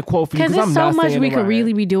find that quote for you because there's so much we could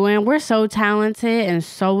really be doing. We're so talented and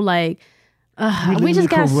so like, we just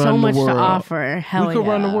got so much to offer. Hell we could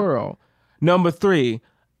run the world. Number 3,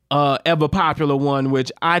 ever popular one,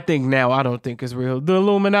 which I think now I don't think is real. The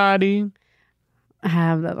Illuminati. I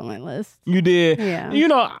have that on my list. You did? Yeah. You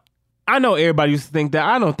know, I know everybody used to think that.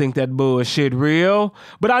 I don't think that bullshit real.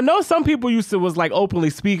 But I know some people used to was like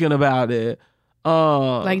openly speaking about it.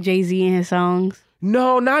 Like Jay-Z in his songs.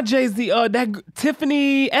 No, not Jay-Z. That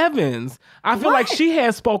Tiffany Evans. I feel like she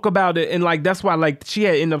had spoke about it, and like that's why like she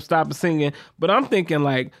had ended up stopping singing. But I'm thinking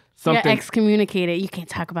like something. Yeah, excommunicated. You can't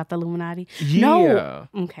talk about the Illuminati. Yeah. No.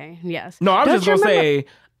 Okay. Yes. No, I was just gonna remember- say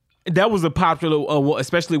that was a popular,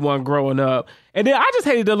 especially one growing up. And then I just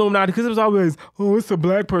hated the Illuminati because it was always, oh, it's a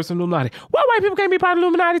black person Illuminati. Well, white people can't be part of the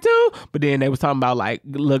Illuminati too. But then they was talking about like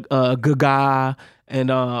Gaga and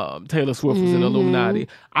Taylor Swift was in the Illuminati.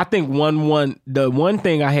 I think the one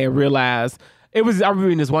thing I had realized, I was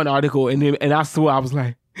reading this one article and I swear I was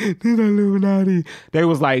like, they're the Illuminati. They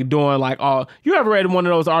was like doing like all. You ever read one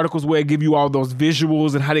of those articles where it give you all those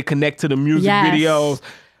visuals and how they connect to the music videos?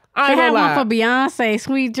 They had one for Beyonce,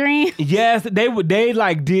 Sweet Dream. Yes, they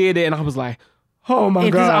like did it, and I was like, oh my God.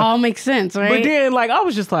 It just all makes sense, right? But then like I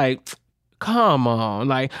was just like, come on.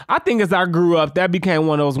 Like I think as I grew up, that became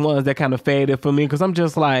one of those ones that kind of faded for me because I'm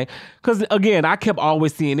just like, because again, I kept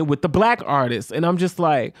always seeing it with the black artists, and I'm just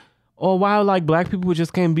like, oh, why like black people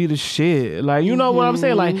just can't be the shit? Like, you know what I'm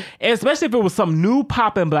saying? Like, especially if it was some new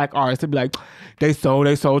popping black artist, it'd be like, they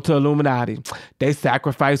sold to Illuminati. They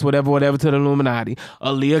sacrificed whatever to the Illuminati.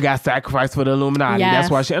 Aaliyah got sacrificed for the Illuminati. Yes.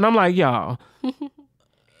 That's why and I'm like, y'all,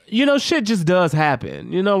 you know, shit just does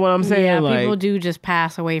happen. You know what I'm saying? Yeah, like, people do just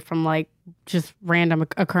pass away from like just random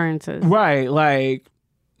occurrences. Right. Like,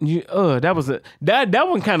 that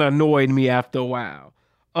one kind of annoyed me after a while.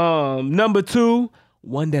 Number 2,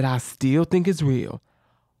 one that I still think is real.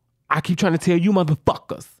 I keep trying to tell you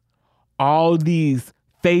motherfuckers, all these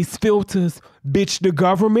face filters, bitch, the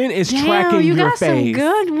government is tracking you your got face. Some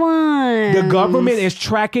good ones. The government is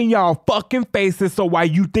tracking y'all fucking faces. So while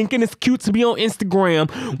you thinking it's cute to be on Instagram,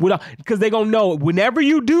 because they gonna know whenever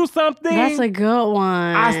you do something. That's a good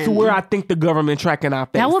one. I swear I think the government tracking our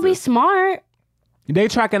faces. That would be smart. They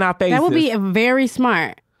tracking our faces. That would be very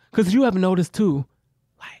smart. Because you have noticed too,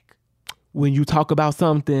 like when you talk about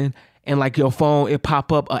something and like your phone, it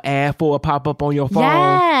pop up, an ad for it pop up on your phone.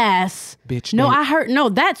 Yes. Bitch. No, I heard, no,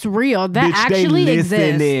 that's real. That bitch, actually they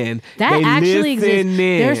exists. That they actually exists. in.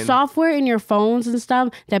 There's software in your phones and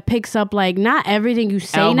stuff that picks up like not everything you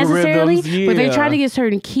say necessarily, but they try to get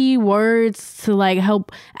certain keywords to like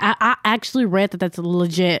help. I actually read that that's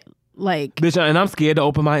legit. Like, bitch, and I'm scared to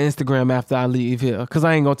open my Instagram after I leave here because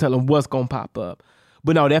I ain't gonna tell them what's gonna pop up.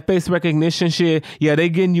 But no, that face recognition shit, yeah, they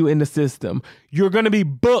getting you in the system. You're gonna be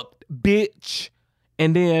booked, bitch.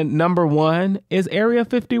 And then number 1 is Area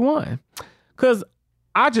 51. Because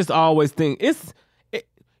I just always think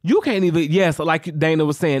you can't even, yes, like Dana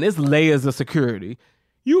was saying, it's layers of security.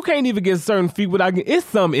 You can't even get certain feet without it's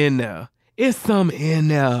some in there. It's some in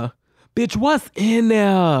there. Bitch, what's in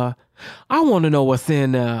there? I want to know what's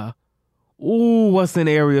in there. Ooh, what's in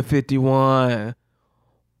Area 51?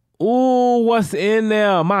 Ooh, what's in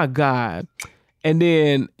there? My God. And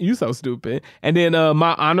then, you so stupid. And then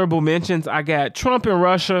my honorable mentions, I got Trump and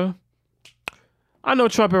Russia. I know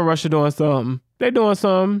Trump and Russia doing something. They doing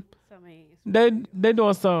something. They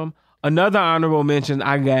doing something. Another honorable mention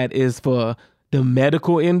I got is for the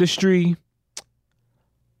medical industry.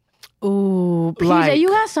 Ooh, PJ, like, you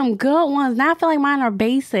got some good ones. Now I feel like mine are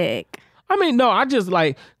basic. I mean, no, I just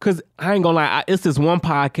like, because I ain't gonna lie, it's this one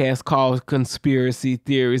podcast called Conspiracy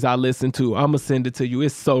Theories I listen to. I'm gonna send it to you.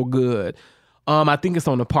 It's so good. I think it's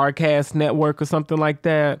on the Podcast Network or something like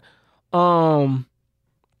that. And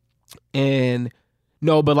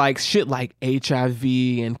no, but like shit like HIV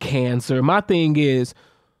and cancer. My thing is,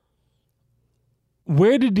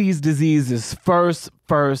 where did these diseases first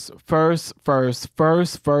come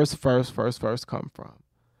from?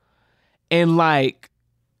 And like,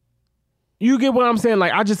 you get what I'm saying?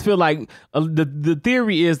 Like, I just feel like the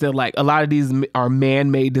theory is that like a lot of these are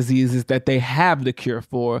man-made diseases that they have the cure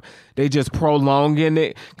for. They just prolonging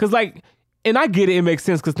it. Cause like, and I get it. It makes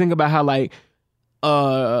sense. Cause think about how like,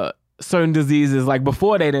 certain diseases, like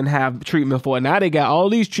before they didn't have treatment for it. Now they got all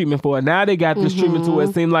these treatment for it. Now they got this treatment to it.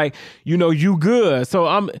 It seemed like, you know, you good.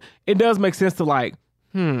 So it does make sense to like,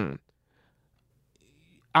 I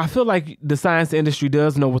feel like the science industry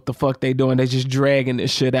does know what the fuck they doing. They just dragging this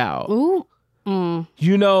shit out. Ooh.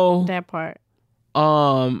 You know, that part.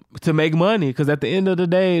 To make money, because at the end of the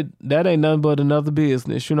day, that ain't nothing but another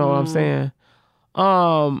business. You know what I'm saying?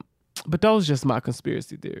 But those are just my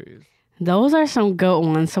conspiracy theories. Those are some good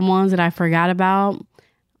ones. Some ones that I forgot about,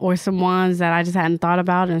 or some ones that I just hadn't thought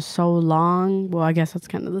about in so long. Well, I guess that's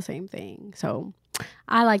kind of the same thing. So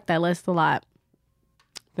I like that list a lot.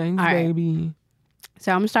 Thanks, baby.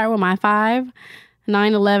 So I'm going to start with my 5.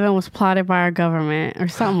 9/11 was plotted by our government or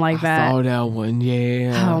something like that. I saw that one,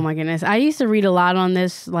 yeah. Oh my goodness. I used to read a lot on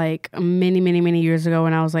this like many years ago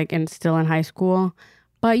when I was like still in high school.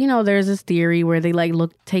 But you know, there's this theory where they like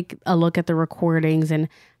take a look at the recordings and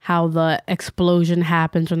how the explosion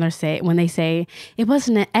happens when they say it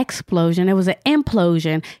wasn't an explosion, it was an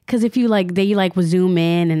implosion. Because if you like, they like would zoom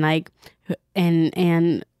in and like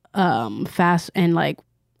and fast and like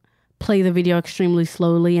play the video extremely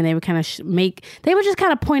slowly, and they would kind of they would just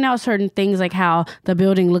kind of point out certain things, like how the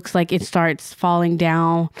building looks like it starts falling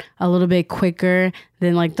down a little bit quicker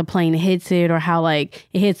than like the plane hits it, or how like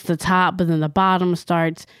it hits the top but then the bottom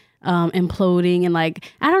starts imploding, and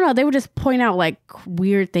like I don't know, they would just point out like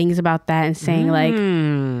weird things about that and saying like,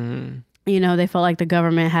 you know, they felt like the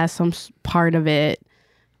government has some part of it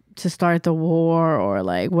to start the war or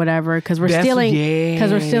like whatever, because we're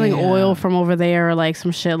stealing oil from over there or like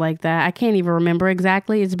some shit like that. I can't even remember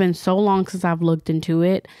exactly. It's been so long since I've looked into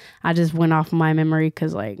it. I just went off my memory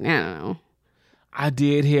because like I don't know. I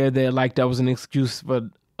did hear that like that was an excuse for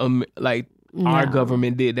our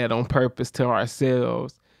government did that on purpose to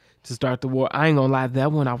ourselves to start the war. I ain't gonna lie,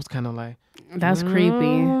 that one I was kind of like, that's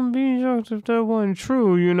creepy. Be shocked if that wasn't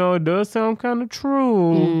true. You know, it does sound kind of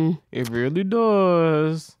true. It really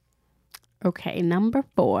does. Okay, number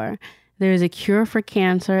 4. There's a cure for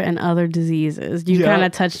cancer and other diseases. You kind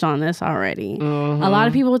of touched on this already. A lot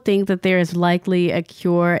of people think that there is likely a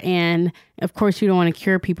cure, and of course you don't want to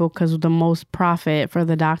cure people because the most profit for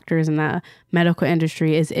the doctors and the medical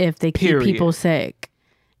industry is if they keep people sick.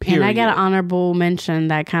 And I got an honorable mention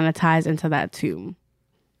that kind of ties into that too.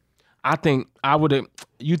 I think I would have.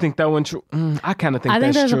 You think that one true? I kind of think. I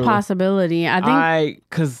think that's there's a possibility.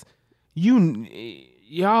 Because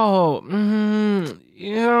y'all, you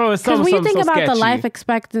know, it's because when you think so about sketchy.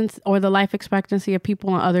 the life expectancy of people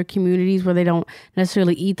in other communities where they don't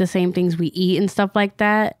necessarily eat the same things we eat and stuff like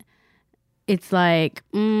that, it's like,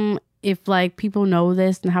 if like people know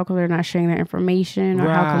this, then how come they're not sharing their information, or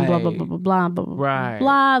how come blah blah blah blah blah blah blah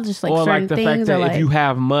blah, just like or certain like the things, fact that like, if you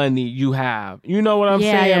have money, you have, you know what I'm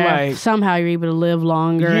saying? Yeah, like somehow you're able to live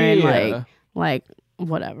longer and like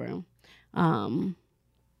whatever.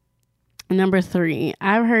 Number 3,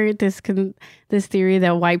 I've heard this theory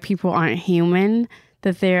that white people aren't human,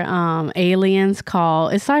 that they're aliens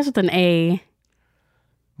called. It starts with an A.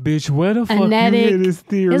 Bitch, where the fuck you get this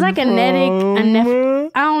theory? It's like from? I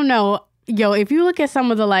don't know. Yo, if you look at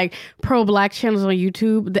some of the like pro-black channels on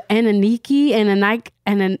YouTube, the Ananiki and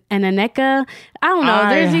Ananeka, I don't know.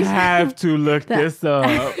 I have to look this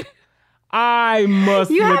up. I must.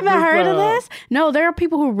 You haven't heard of this? No, there are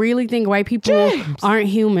people who really think white people aren't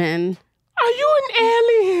human. Are you an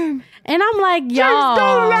alien? And I'm like, y'all, James,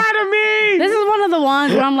 don't lie to me. This is one of the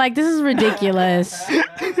ones where I'm like, this is ridiculous.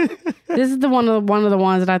 This is one of the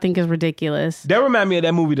ones that I think is ridiculous. That remind me of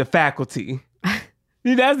that movie, The Faculty.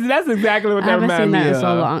 That's exactly what that remind me of. I haven't seen that in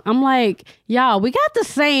so long. I'm like, y'all, we got the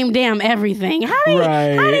same damn everything. How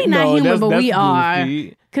they not human, but we are?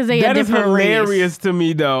 Because they a different race. That is hilarious to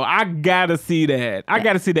me, though. I gotta see that. I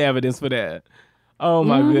gotta see the evidence for that. Oh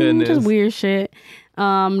my goodness. Just weird shit.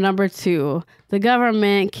 Number 2, the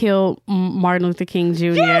government killed Martin Luther King Jr.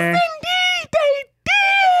 Yes, indeed,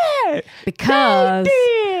 they did. Because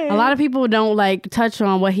a lot of people don't like touch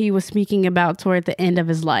on what he was speaking about toward the end of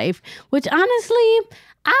his life, which honestly,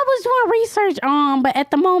 I was doing research on, but at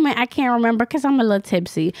the moment I can't remember because I'm a little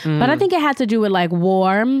tipsy. But I think it had to do with like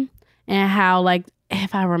war and how like,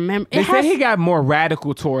 if I remember, they said he got more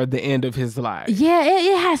radical toward the end of his life. Yeah,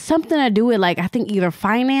 it has something to do with like, I think either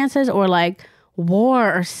finances or like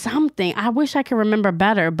war or something. I wish I could remember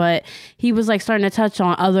better, but he was like starting to touch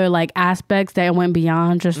on other like aspects that went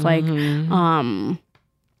beyond just like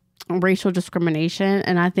racial discrimination,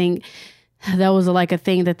 and I think that was like a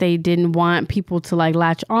thing that they didn't want people to like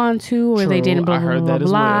latch on to, or they didn't blah blah blah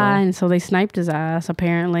blah, and so they sniped his ass.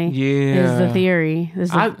 Apparently, is the theory.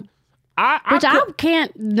 I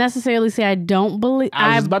can't necessarily say I don't believe.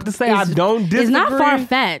 I was about to say I don't disagree. It's not far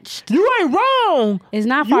fetched. You ain't wrong. It's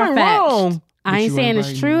not far fetched. I ain't saying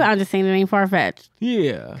it's true. I'm just saying it ain't far-fetched.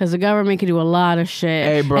 Yeah. Because the government can do a lot of shit.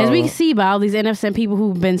 Hey, bro. As we see by all these innocent people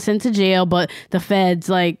who've been sent to jail, but the feds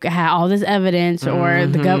like had all this evidence, or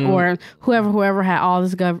the or whoever had all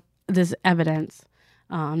this evidence.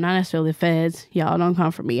 Not necessarily the feds. Y'all don't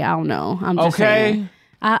come for me. I don't know. I'm just saying.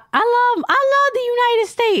 I love the United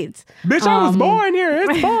States. Bitch, I was born here.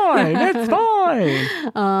 It's fine. It's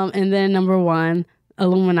fine. And then number 1.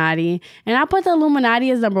 Illuminati, and I put the Illuminati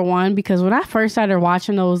as number 1 because when I first started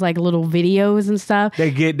watching those like little videos and stuff, they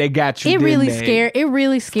got you. It really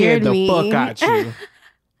scared me. The fuck out you.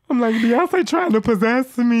 I'm like, Beyonce trying to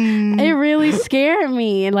possess me. It really scared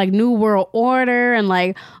me, and like New World Order and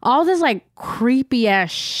like all this like creepy ass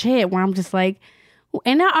shit where I'm just like,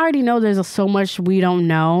 and I already know there's so much we don't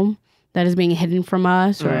know that is being hidden from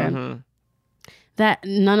us, or that that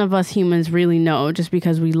none of us humans really know, just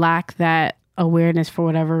because we lack that awareness for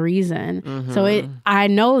whatever reason. So I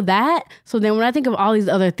know that. So then when I think of all these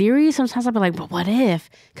other theories, sometimes I'll be like, but what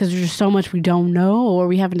if? Because there's just so much we don't know or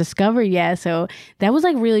we haven't discovered yet. So that was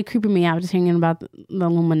like really creeping me out, just thinking about the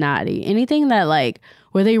Illuminati. Anything that like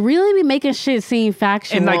where they really be making shit seem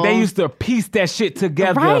factual. And like they used to piece that shit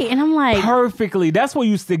together. Right. And I'm like, perfectly. That's what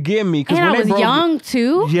used to get me. And I was young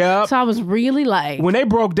too. Yep. So I was really like, when they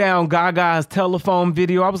broke down Gaga's telephone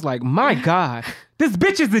video, I was like, my God. This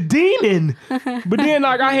bitch is a demon. But then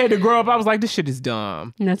like I had to grow up. I was like, this shit is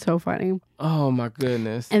dumb. That's so funny. Oh my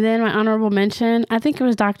goodness. And then my honorable mention, I think it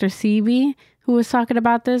was Dr. Sebi who was talking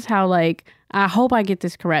about this. How like, I hope I get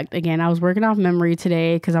this correct. Again, I was working off memory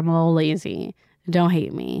today because I'm a little lazy. Don't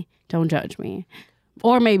hate me. Don't judge me.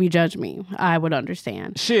 Or maybe judge me. I would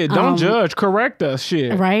understand. Shit, don't judge. Correct us.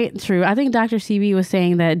 Shit. Right? True. I think Dr. Sebi was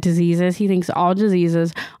saying that diseases, he thinks all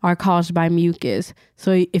diseases are caused by mucus.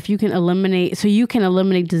 So if you can eliminate,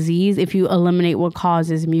 disease if you eliminate what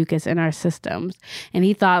causes mucus in our systems. And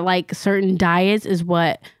he thought like certain diets is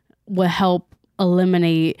what would help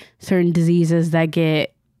eliminate certain diseases that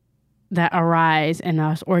arise in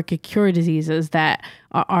us, or could cure diseases that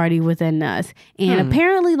are already within us. And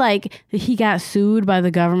apparently like he got sued by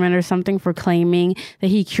the government or something for claiming that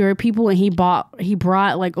he cured people, and he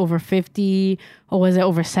brought like over 50, or was it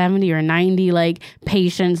over 70 or 90 like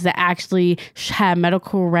patients that actually had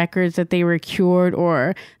medical records that they were cured,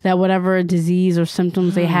 or that whatever disease or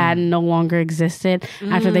symptoms they had no longer existed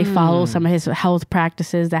after they followed some of his health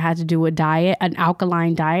practices that had to do with diet, an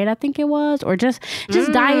alkaline diet I think it was, or just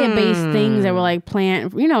diet based things that were like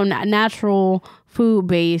plant, natural food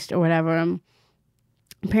based or whatever.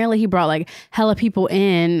 Apparently he brought like hella people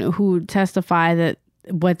in who testified that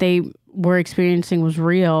what they were experiencing was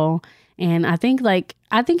real. And I think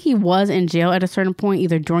he was in jail at a certain point,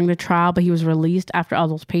 either during the trial, but he was released after all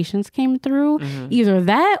those patients came through. Either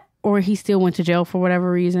that, or he still went to jail for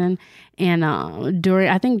whatever reason. And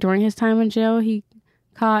during his time in jail, he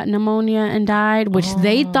caught pneumonia and died, which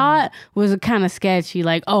they thought was kind of sketchy.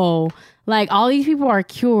 Like, like all these people are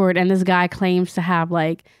cured, and this guy claims to have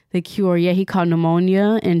like the cure. Yeah, he caught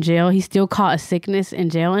pneumonia in jail. He still caught a sickness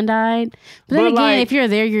in jail and died. But then again, like, if you're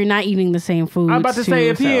there, you're not eating the same food. I'm about to say,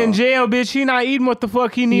 if he in jail, bitch, he not eating what the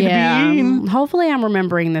fuck he need to be eating. Hopefully I'm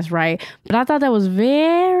remembering this right. But I thought that was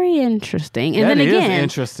very interesting. And then again,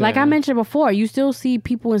 like I mentioned before, you still see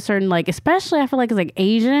people in certain, like, especially I feel like it's like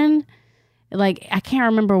Asian, like I can't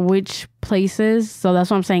remember which places, so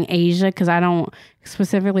that's why I'm saying Asia, because I don't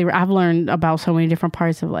specifically, I've learned about so many different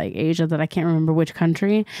parts of like Asia that I can't remember which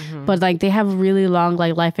country, but like they have really long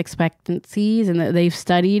like life expectancies, and they've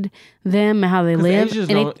studied them and how they live.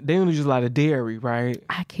 They only use a lot of dairy, right?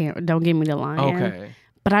 Don't give me the line. Okay.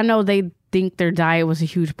 But I know they think their diet was a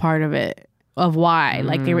huge part of it, of why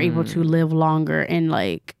like they were able to live longer, and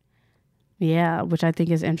like, yeah, which I think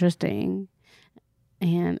is interesting.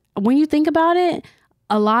 And when you think about it,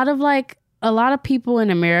 a lot of people in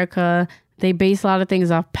America, they base a lot of things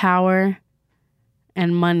off power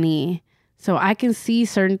and money. So I can see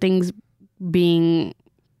certain things being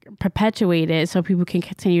perpetuated so people can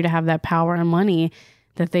continue to have that power and money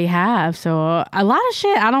that they have. So a lot of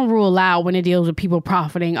shit I don't rule out when it deals with people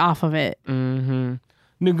profiting off of it.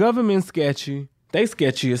 The government's sketchy. They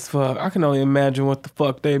sketchy as fuck. I can only imagine what the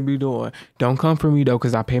fuck they be doing. Don't come for me though,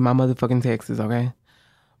 because I pay my motherfucking taxes, okay?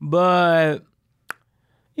 But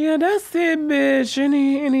yeah, that's it, bitch.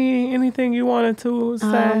 Anything you wanted to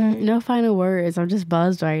say? No final words. I'm just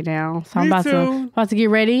buzzed right now. So I'm about to get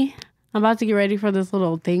ready. I'm about to get ready for this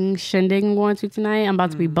little thing shindig I'm going to tonight. I'm about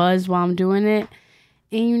to be buzzed while I'm doing it.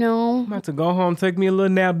 And I'm about to go home, take me a little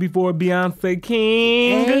nap before Beyonce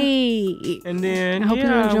King. Hey. And then I hope you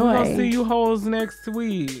enjoy. We'll see you hoes next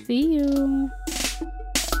week. See you.